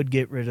Biden would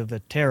get rid of the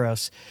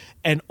tariffs,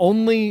 and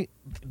only,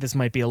 this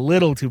might be a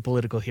little too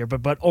political here,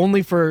 but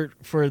only for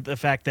the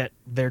fact that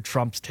they're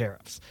Trump's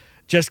tariffs.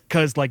 Just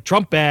because, like,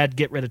 Trump bad,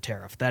 get rid of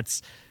tariff.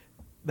 That's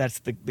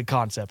the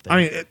concept there. I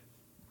mean,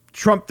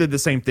 Trump did the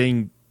same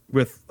thing,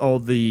 with all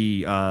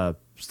the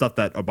stuff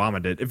that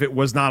Obama did. If it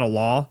was not a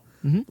law,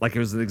 like it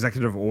was an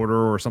executive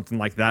order or something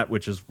like that,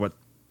 which is what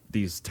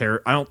these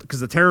because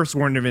the tariffs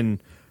weren't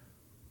even,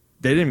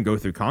 they didn't even go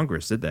through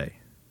Congress, did they?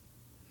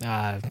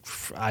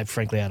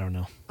 Frankly, I don't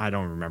know. I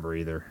don't remember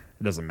either.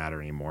 It doesn't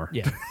matter anymore.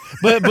 Yeah,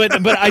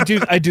 but I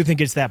do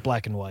think it's that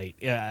black and white.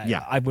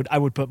 Yeah. I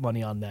would put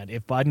money on that.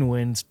 If Biden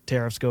wins,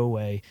 tariffs go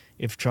away.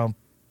 If Trump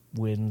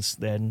wins,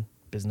 then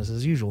business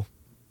as usual.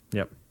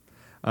 Yep.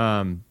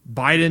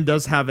 Biden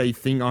does have a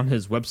thing on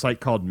his website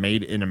called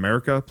Made in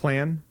America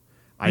plan.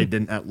 I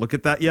didn't look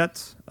at that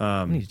yet.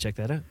 I need to check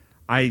that out.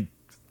 I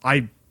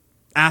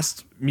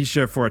asked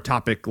Misha for a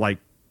topic like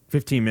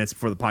 15 minutes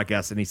before the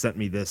podcast, and he sent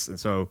me this, and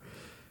so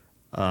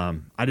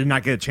I did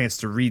not get a chance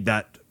to read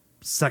that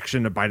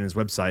section of Biden's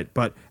website.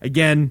 But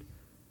again,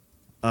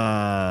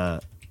 I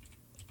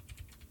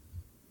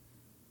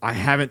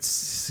haven't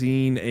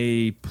seen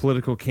a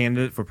political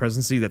candidate for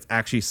presidency that's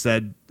actually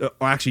said or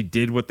actually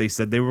did what they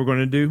said they were going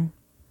to do.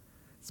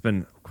 It's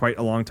been quite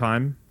a long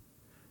time,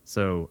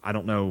 so I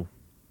don't know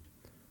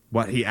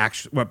what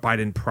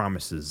Biden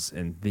promises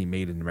in the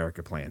Made in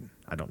America plan.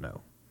 I don't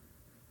know.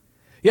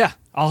 Yeah,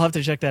 I'll have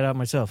to check that out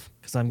myself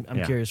because I'm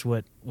Yeah. curious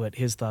what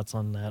his thoughts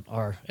on that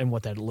are and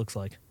what that looks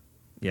like.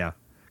 Yeah,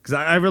 because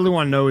I really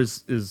want to know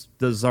is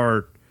does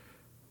our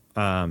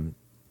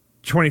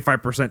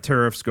 25%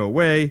 tariffs go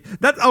away?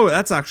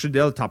 That's actually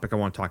the other topic I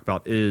want to talk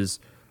about. Is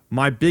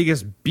my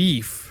biggest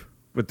beef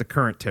with the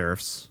current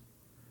tariffs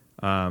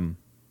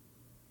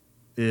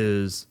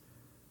is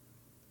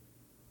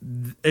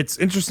it's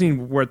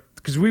interesting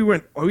because we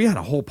had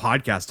a whole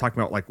podcast talking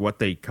about like what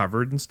they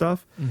covered and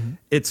stuff.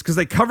 It's because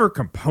they cover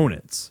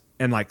components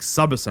and like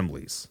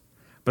sub-assemblies,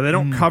 but they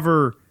don't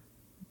cover.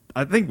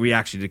 I think we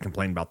actually did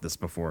complain about this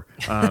before.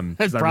 'Cause I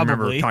remember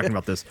Probably. talking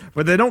about this,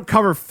 but they don't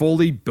cover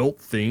fully built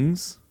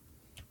things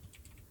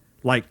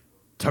like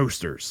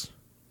toasters.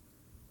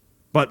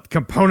 But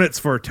components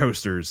for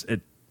toasters,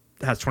 it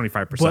has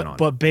 25% on.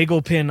 But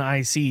bagel pin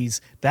ICs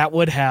that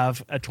would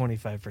have a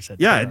 25%.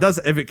 Yeah, tariff. it does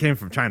if it came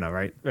from China,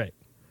 right? Right.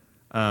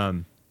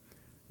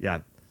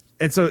 Yeah,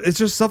 and so it's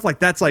just stuff like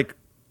that's like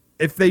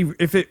if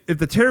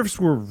the tariffs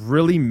were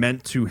really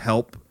meant to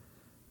help,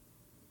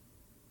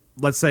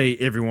 let's say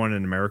everyone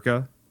in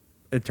America,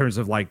 in terms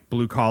of like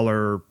blue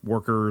collar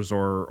workers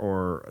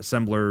or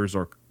assemblers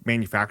or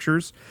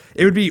manufacturers,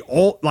 it would be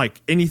all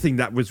like anything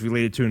that was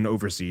related to an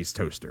overseas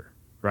toaster,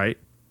 right?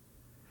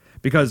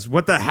 Because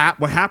what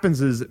happens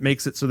is it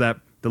makes it so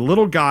that the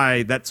little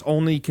guy that's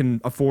only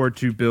can afford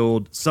to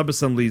build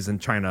sub-assemblies in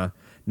China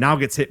now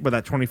gets hit with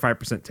that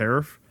 25%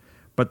 tariff,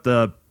 but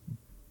the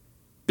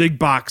big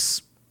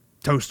box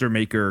toaster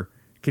maker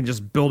can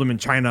just build them in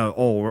China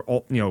all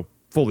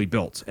fully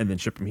built and then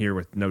ship them here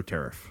with no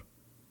tariff.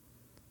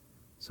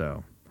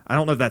 So I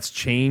don't know if that's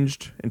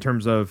changed in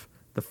terms of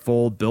the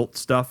full built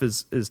stuff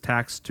is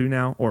taxed too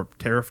now or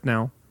tariffed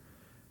now.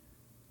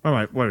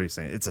 What are you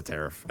saying? It's a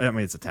tariff. I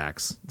mean, it's a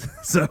tax.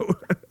 So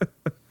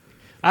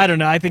I don't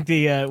know. I think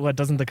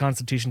doesn't the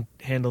Constitution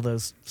handle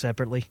those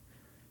separately?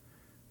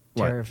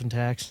 What? Tariff and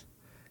tax.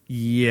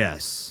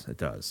 yes, it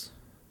does.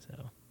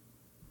 So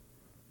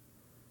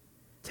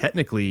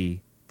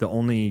Technically, the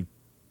only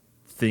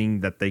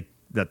thing that the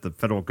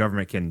federal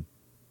government can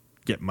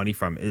get money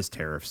from is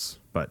tariffs,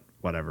 but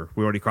whatever.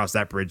 We already crossed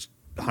that bridge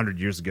 100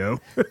 years ago.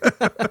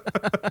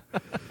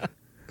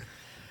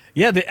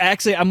 yeah,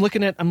 actually, I'm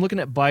looking at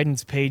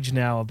Biden's page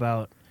now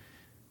about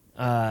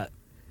the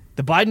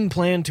Biden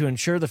plan to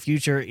ensure the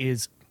future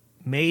is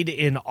made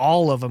in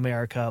all of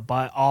America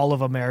by all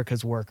of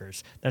America's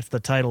workers. That's the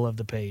title of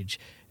the page,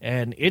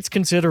 and it's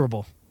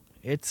considerable.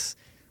 It's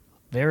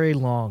very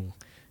long.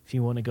 If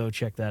you want to go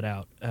check that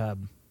out,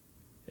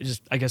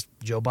 just I guess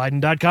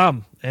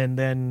JoeBiden.com, and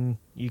then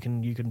you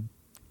can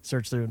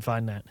search through and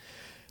find that.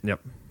 Yep.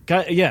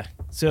 Yeah.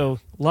 So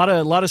a lot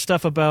of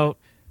stuff about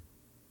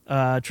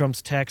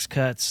Trump's tax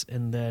cuts,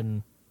 and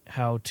then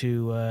how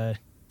to.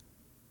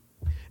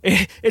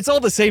 It's all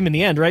the same in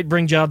the end, right?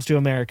 Bring jobs to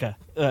America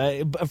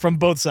from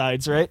both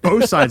sides, right?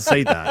 Both sides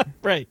say that.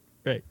 Right.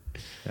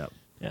 Yep.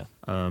 Yeah.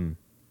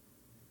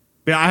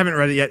 But I haven't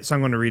read it yet, so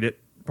I'm going to read it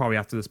probably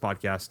after this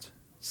podcast.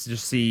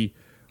 Just see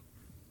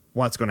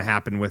what's going to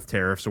happen with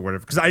tariffs or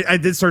whatever. Because I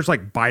did search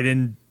like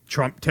Biden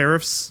Trump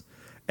tariffs,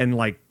 and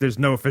like there's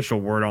no official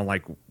word on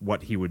like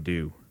what he would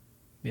do.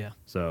 Yeah.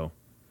 So.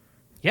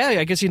 Yeah,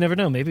 I guess you never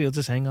know. Maybe he'll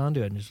just hang on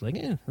to it and just like,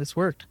 this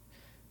worked.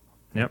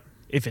 Yep.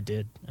 If it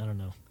did, I don't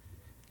know.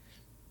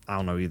 I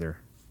don't know either.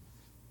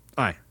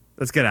 All right,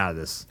 let's get out of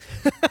this.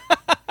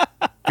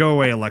 Go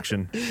away,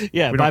 election.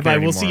 Yeah. We don't Bye.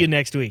 care We'll see anymore. you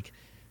next week.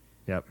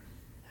 Yep.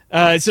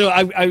 So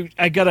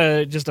I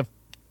got just a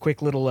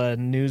quick little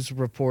news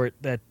report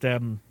that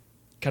kind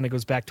of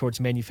goes back towards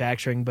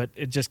manufacturing, but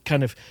it just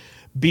kind of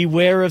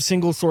beware of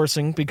single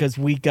sourcing because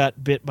we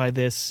got bit by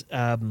this.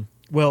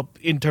 Well,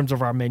 in terms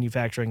of our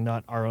manufacturing,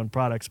 not our own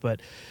products,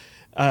 but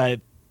a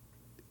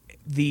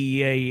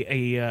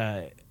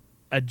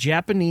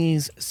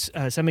Japanese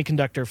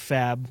semiconductor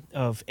fab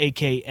of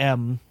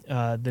AKM,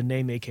 the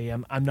name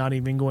AKM. I'm not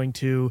even going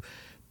to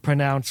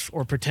pronounce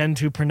or pretend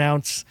to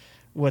pronounce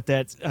what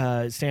that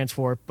stands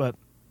for, but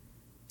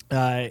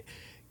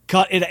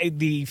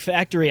the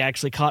factory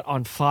actually caught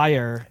on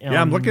fire.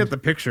 Yeah, I'm looking at the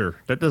picture.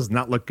 That does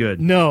not look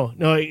good. No,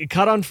 it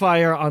caught on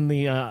fire on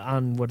the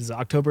on what is it,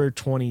 October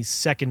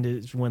 22nd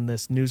is when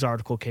this news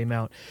article came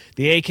out.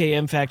 The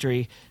AKM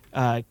factory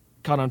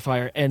caught on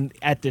fire, and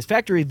at this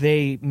factory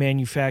they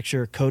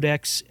manufacture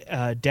codecs,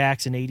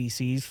 DACs, and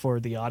ADCs for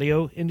the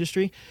audio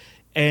industry.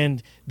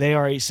 And they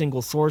are a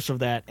single source of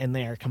that, and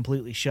they are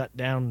completely shut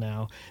down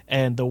now.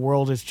 And the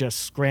world is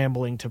just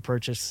scrambling to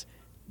purchase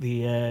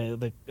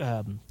the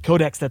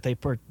codecs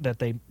that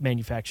they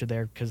manufacture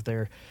there, because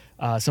they're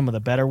some of the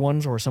better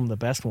ones or some of the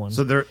best ones.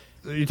 So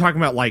you're talking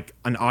about like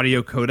an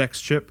audio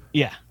codecs chip?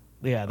 Yeah,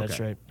 that's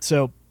Okay. right.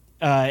 So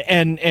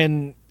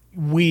and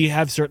we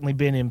have certainly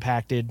been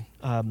impacted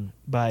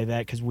by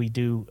that, because we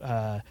do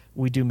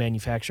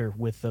manufacture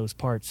with those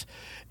parts.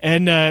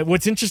 And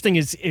what's interesting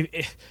is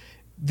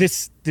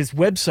this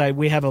website,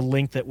 we have a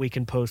link that we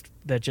can post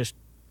that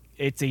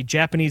it's a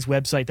Japanese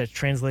website that's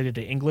translated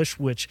to English,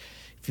 which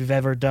if you've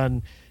ever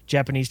done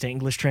Japanese to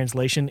English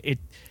translation,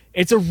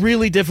 it's a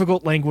really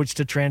difficult language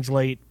to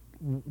translate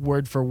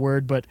word for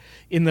word. But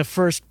in the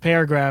first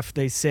paragraph,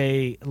 they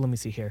say, let me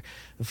see here,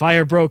 the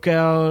fire broke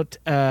out.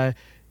 The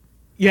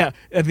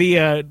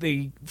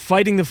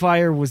fighting the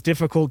fire was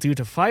difficult due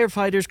to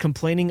firefighters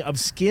complaining of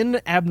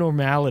skin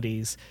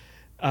abnormalities,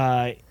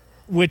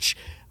 which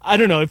I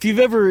don't know if you've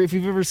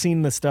ever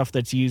seen the stuff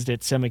that's used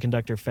at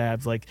semiconductor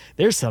fabs. Like,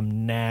 there's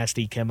some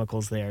nasty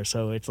chemicals there.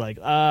 So it's like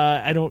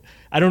I don't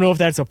know if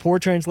that's a poor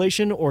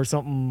translation or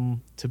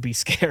something to be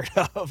scared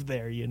of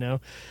there.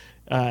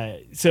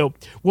 So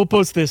we'll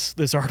post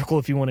this article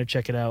if you want to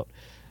check it out.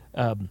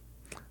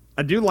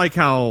 I do like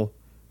how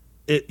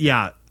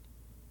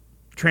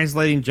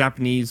translating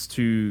Japanese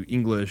to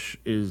English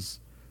it's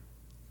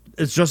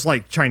just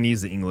like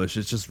Chinese to English.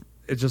 It's just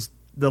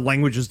the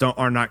languages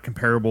are not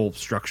comparable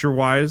structure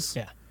wise.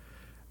 Yeah.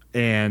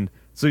 And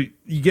so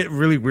you get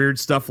really weird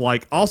stuff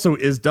like also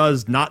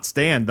does not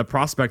stand the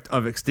prospect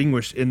of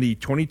extinguished in the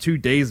 22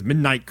 days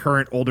midnight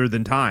current older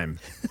than time.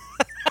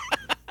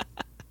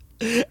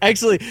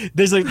 Actually,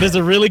 there's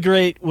a really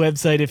great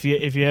website if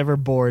you ever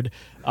bored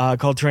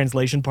called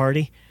Translation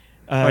Party.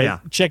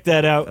 Check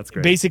that out. That's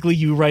great. Basically,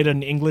 you write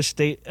an English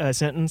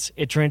sentence,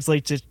 it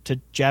translates it to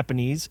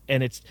Japanese,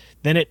 and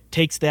then it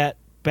takes that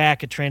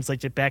back, it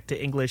translates it back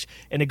to English,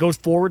 and it goes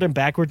forward and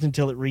backwards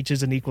until it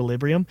reaches an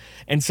equilibrium.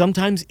 And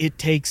sometimes it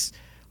takes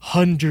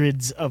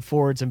hundreds of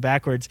forwards and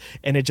backwards,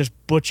 and it just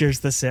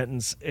butchers the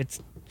sentence.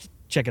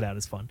 Check it out;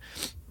 it's fun.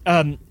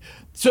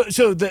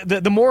 So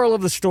the moral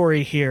of the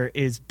story here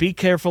is be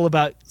careful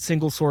about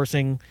single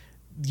sourcing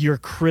your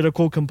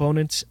critical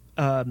components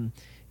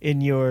in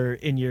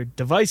your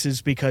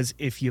devices, because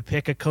if you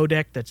pick a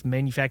codec that's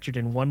manufactured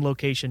in one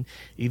location,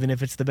 even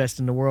if it's the best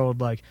in the world,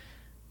 like,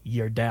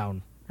 you're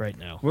down right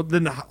now. Well,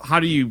 then how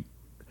do you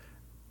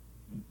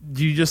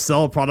just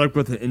sell a product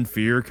with an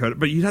inferior code?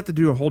 But you'd have to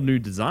do a whole new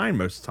design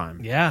most of the time.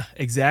 Yeah,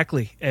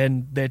 exactly,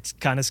 and that's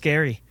kind of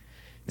scary.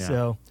 Yeah.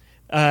 So,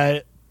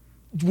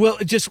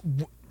 just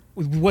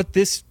what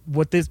this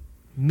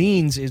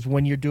means is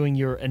when you're doing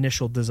your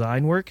initial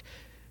design work,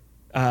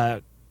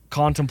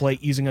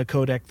 contemplate using a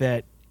codec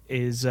that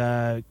is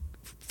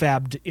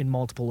fabbed in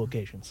multiple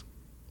locations.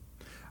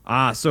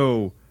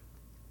 So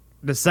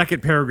the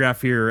second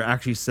paragraph here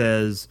actually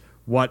says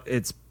what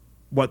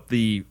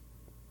the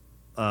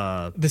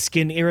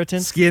skin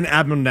irritants, skin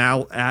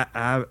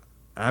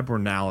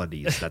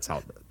abnormalities. That's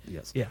how.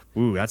 Yes. Yeah.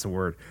 Ooh, that's a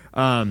word.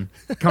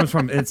 Comes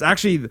from. It's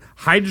actually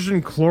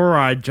hydrogen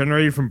chloride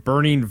generated from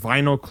burning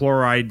vinyl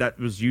chloride that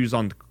was used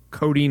on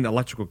coating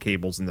electrical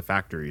cables in the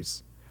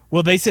factories.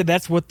 Well, they said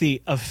that's what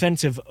the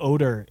offensive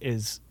odor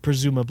is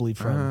presumably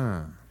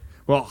from.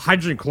 Well,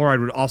 hydrogen chloride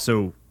would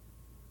also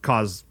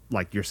cause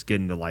like your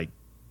skin to like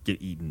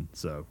get eaten.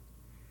 So,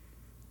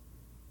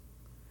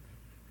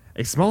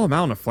 a small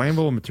amount of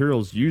flammable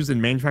materials used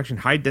in manufacturing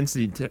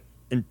high-density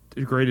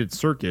integrated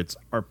circuits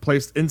are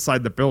placed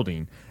inside the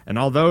building, and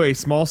although a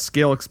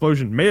small-scale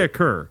explosion may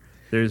occur,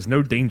 there is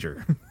no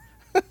danger.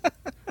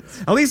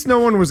 At least no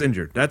one was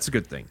injured. That's a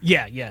good thing.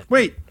 Yeah.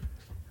 Wait.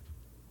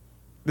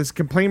 This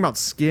complaint about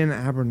skin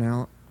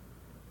abnormality,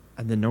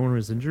 and then no one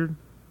was injured?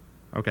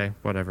 Okay,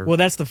 whatever. Well,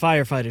 that's the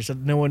firefighters. So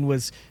no one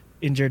was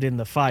injured in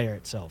the fire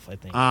itself, I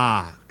think.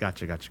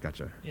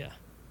 Gotcha. Yeah.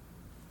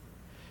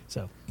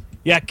 So,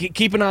 yeah,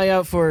 keep an eye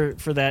out for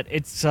that.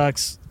 It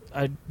sucks.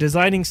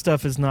 Designing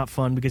stuff is not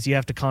fun because you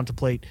have to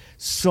contemplate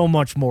so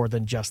much more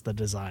than just the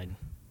design.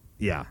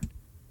 Yeah.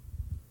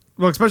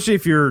 Well, especially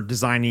if you're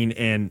designing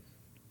and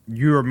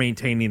you're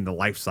maintaining the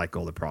life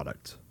cycle of the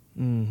product.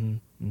 Mm-hmm.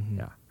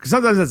 Yeah, because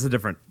sometimes that's a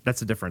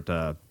different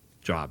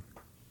job,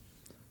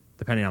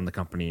 depending on the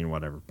company and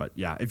whatever. But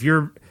yeah, if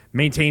you're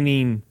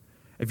maintaining,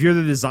 if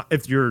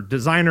your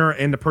designer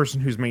and the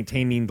person who's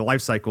maintaining the life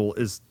cycle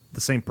is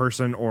the same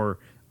person or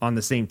on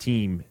the same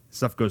team,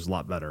 stuff goes a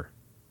lot better.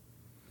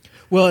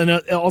 Well, and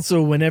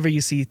also whenever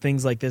you see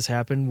things like this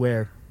happen,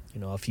 where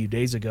a few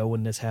days ago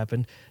when this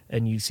happened,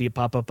 and you see it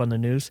pop up on the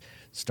news,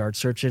 start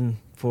searching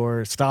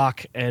for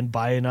stock and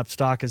buying up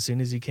stock as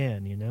soon as you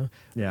can,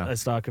 Yeah. a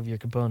stock of your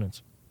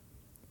components.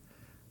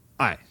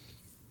 All right.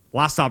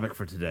 Last topic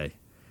for today.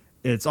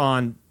 It's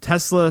on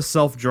Tesla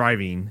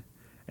self-driving.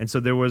 And so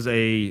there was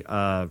a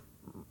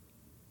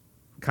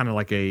kind of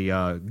like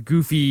a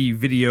goofy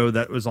video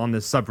that was on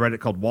this subreddit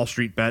called Wall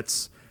Street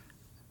Bets.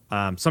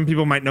 Some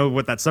people might know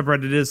what that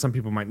subreddit is. Some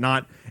people might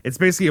not. It's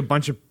basically a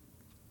bunch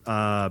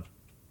of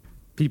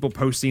people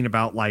posting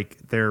about like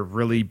their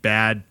really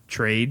bad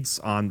trades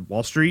on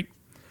Wall Street.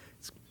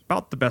 It's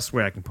about the best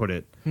way I can put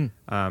it.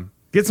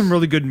 Get some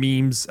really good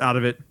memes out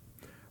of it.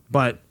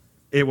 But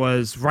it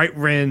was right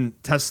when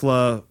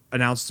Tesla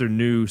announced their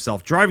new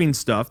self-driving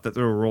stuff that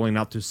they were rolling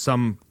out to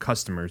some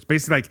customers.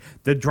 Basically, like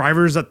the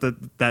drivers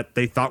that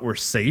they thought were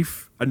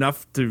safe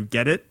enough to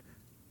get it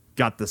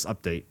got this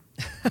update.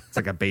 It's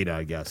like a beta,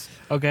 I guess.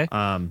 Okay.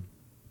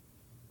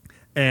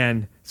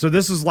 And so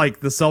this was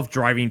like the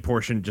self-driving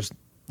portion. Just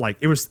like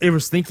it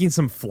was thinking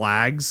some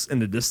flags in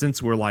the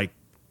distance were like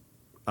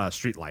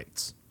street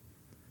lights.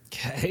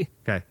 Okay.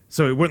 Okay,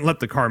 so it wouldn't let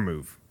the car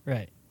move.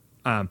 Right.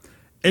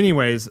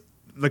 Anyways,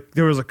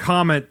 there was a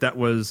comment that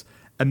was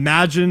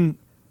imagine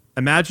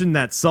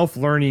that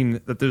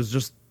self-learning, that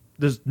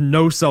there's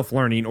no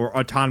self-learning or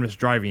autonomous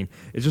driving.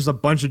 It's just a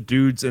bunch of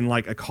dudes in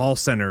like a call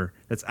center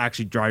that's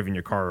actually driving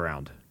your car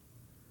around.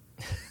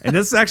 And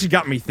this actually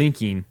got me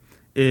thinking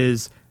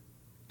is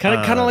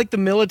kind of like the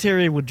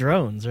military with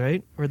drones,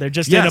 right? Where they're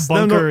just Yes, in a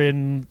bunker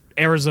in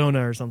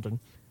Arizona or something.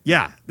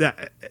 yeah,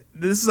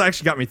 this has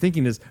actually got me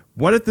thinking is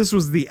what if this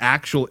was the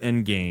actual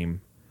end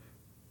game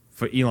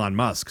for Elon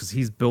Musk,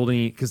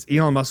 because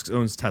Elon Musk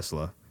owns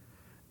Tesla,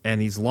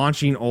 and he's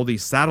launching all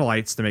these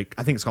satellites to make,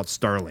 I think it's called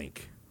Starlink,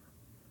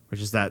 which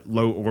is that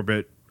low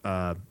orbit,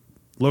 low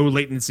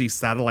latency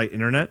satellite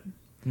internet.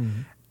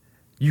 Mm-hmm.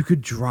 You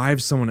could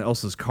drive someone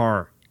else's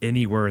car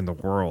anywhere in the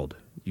world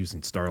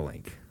using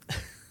Starlink.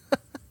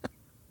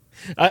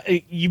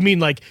 You mean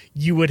like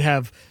you would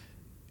have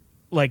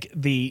like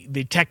the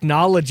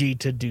technology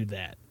to do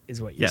that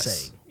is what you're Yes.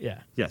 saying.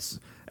 Yeah. Yes.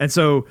 And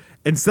so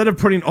instead of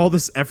putting all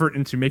this effort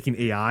into making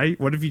AI,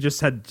 what if you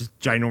just had just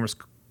ginormous,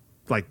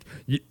 like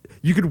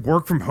you could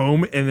work from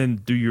home and then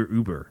do your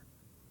Uber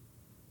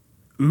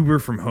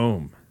from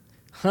home.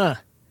 Huh.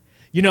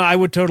 I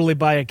would totally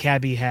buy a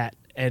cabbie hat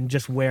and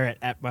just wear it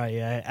at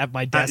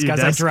my desk your as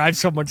I desk? drive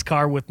someone's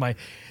car with my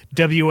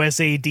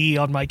WSAD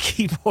on my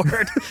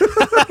keyboard.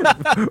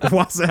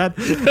 What's that?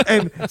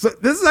 And so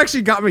this has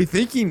actually got me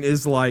thinking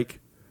is like,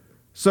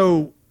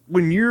 so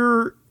when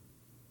you're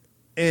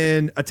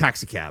in a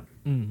taxi cab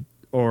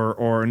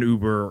or an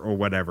Uber or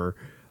whatever,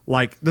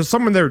 like there's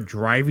someone there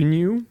driving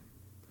you.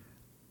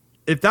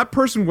 If that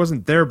person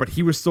wasn't there, but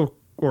he was still,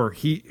 or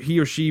he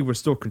or she was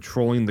still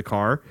controlling the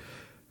car,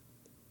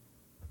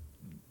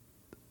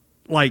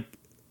 like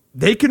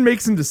they can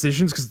make some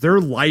decisions because their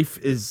life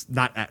is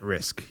not at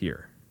risk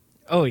here.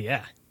 Oh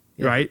yeah.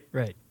 Right?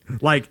 Right.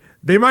 Like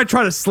they might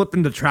try to slip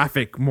into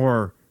traffic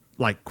more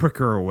like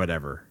quicker or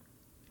whatever.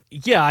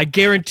 Yeah, I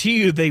guarantee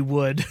you they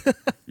would.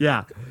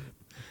 Yeah.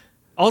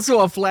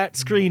 Also, a flat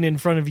screen in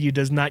front of you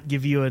does not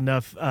give you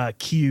enough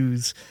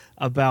cues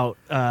about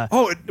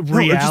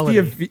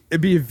reality.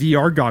 It'd be a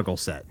VR goggle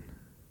set.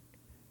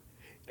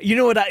 You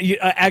know what?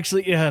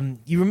 Actually,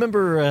 you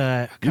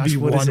remember? You'd be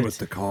what is one it? with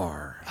the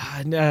car.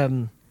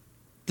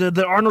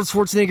 The Arnold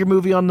Schwarzenegger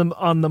movie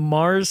on the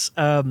Mars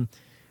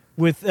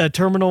with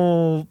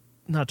Terminal,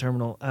 not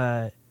Terminal.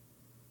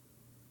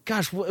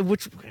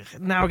 Which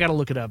now I got to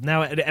look it up.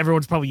 Now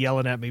everyone's probably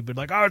yelling at me, but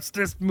like, oh, it's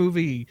this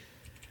movie.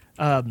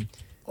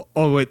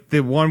 Oh wait,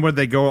 the one where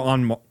they go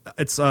on,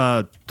 it's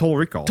Total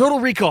Recall. Total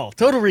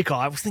Recall.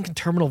 I was thinking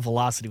Terminal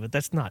Velocity, but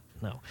that's not.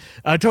 No.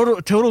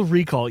 Total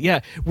Recall.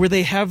 Yeah, where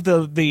they have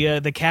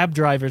the cab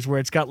drivers where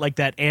it's got like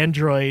that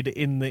Android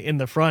in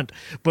the front,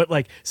 but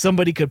like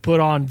somebody could put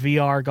on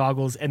VR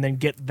goggles and then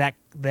get that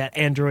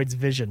Android's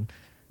vision.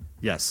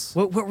 Yes.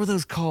 What were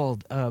those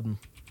called?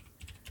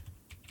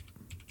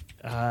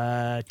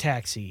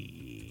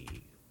 Taxi.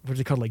 What are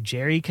they called? Like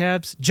Jerry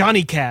cabs?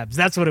 Johnny cabs.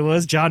 That's what it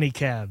was. Johnny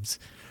cabs.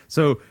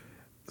 So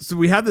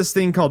we have this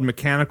thing called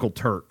Mechanical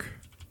Turk.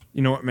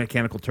 You know what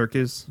Mechanical Turk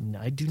is?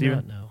 No, I do Steven?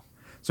 not know.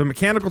 So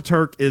Mechanical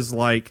Turk is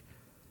like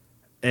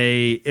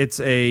you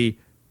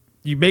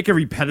make a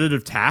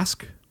repetitive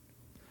task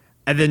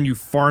and then you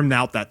farm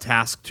out that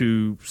task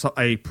to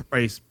a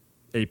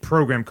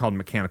program called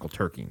Mechanical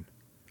Turking.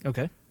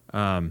 Okay.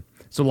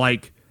 So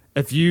like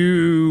if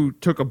you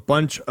took a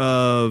bunch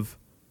of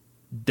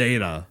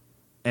data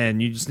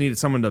and you just needed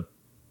someone to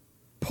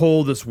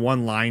pull this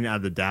one line out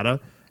of the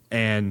data,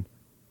 and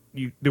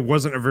there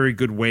wasn't a very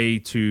good way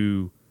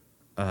to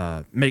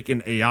make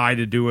an AI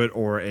to do it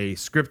or a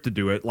script to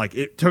do it. Like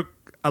it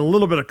took a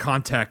little bit of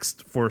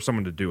context for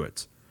someone to do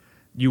it.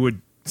 You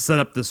would set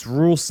up this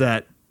rule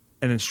set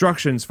and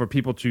instructions for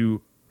people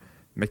to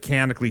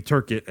mechanically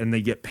turk it, and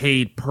they get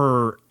paid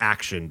per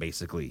action,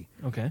 basically.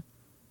 Okay.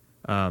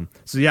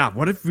 So yeah,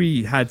 what if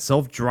we had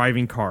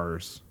self-driving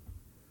cars,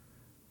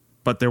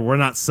 but they were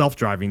not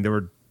self-driving? They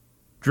were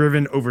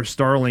driven over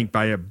Starlink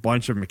by a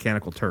bunch of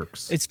mechanical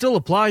Turks. It still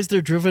applies.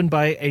 They're driven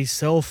by a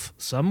self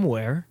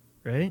somewhere,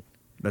 right?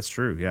 That's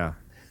true, yeah.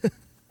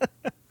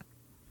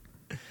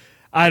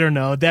 I don't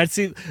know. That's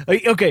it.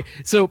 Okay.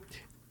 So,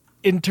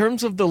 in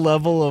terms of the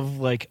level of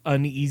like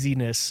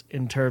uneasiness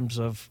in terms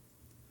of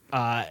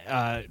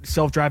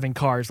self-driving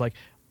cars, like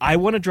I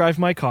want to drive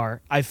my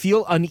car. I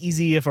feel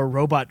uneasy if a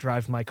robot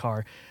drives my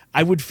car.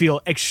 I would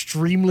feel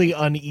extremely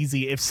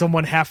uneasy if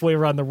someone halfway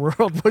around the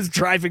world was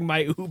driving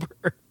my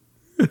Uber.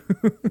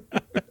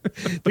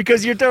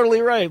 Because you're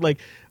totally right. Like,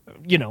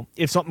 you know,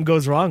 if something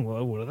goes wrong,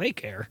 well, what do they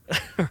care?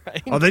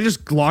 Right? Oh, they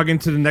just log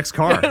into the next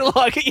car.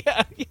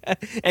 Yeah.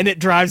 And it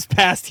drives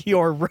past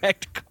your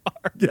wrecked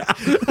car. Yeah.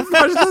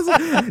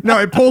 No,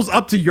 it pulls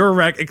up to your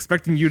wreck,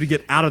 expecting you to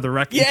get out of the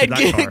wreck into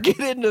that car. Get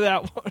into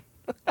that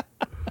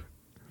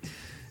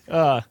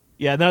one.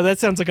 Yeah, no, that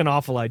sounds like an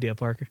awful idea,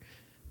 Parker.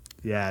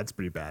 Yeah, it's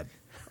pretty bad.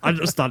 I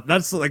just thought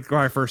that's like where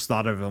I first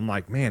thought of it. I'm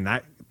like, man,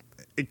 that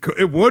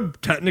it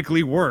would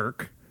technically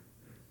work.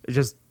 It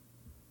just,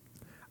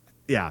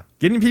 yeah,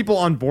 getting people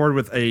on board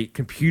with a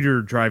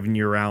computer driving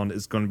you around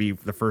is going to be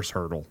the first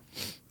hurdle.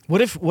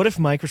 What if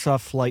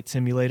Microsoft Flight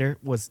Simulator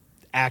was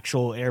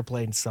actual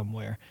airplanes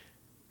somewhere?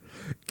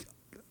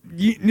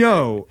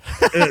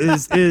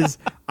 Is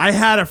I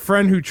had a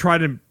friend who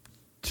tried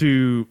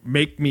to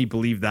make me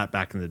believe that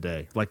back in the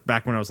day, like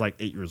back when I was like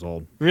 8 years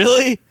old.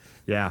 Really?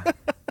 Yeah.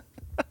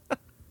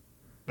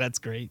 That's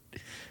great.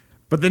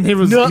 But then he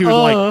was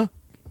like,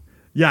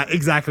 yeah,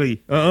 exactly.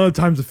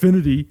 Times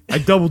affinity. I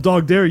double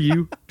dog dare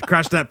you to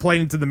crash that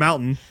plane into the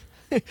mountain.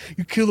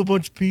 You kill a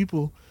bunch of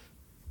people.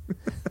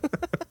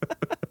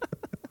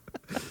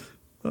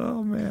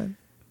 Oh, man.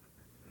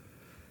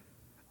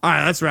 All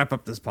right, let's wrap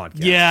up this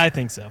podcast. Yeah, I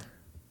think so.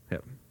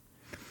 Yep.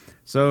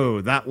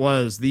 So that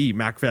was the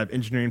MacFab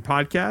Engineering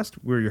Podcast.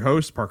 We're your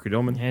hosts, Parker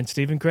Dillman. And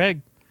Stephen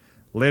Craig.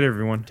 Later,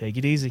 everyone. Take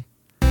it easy.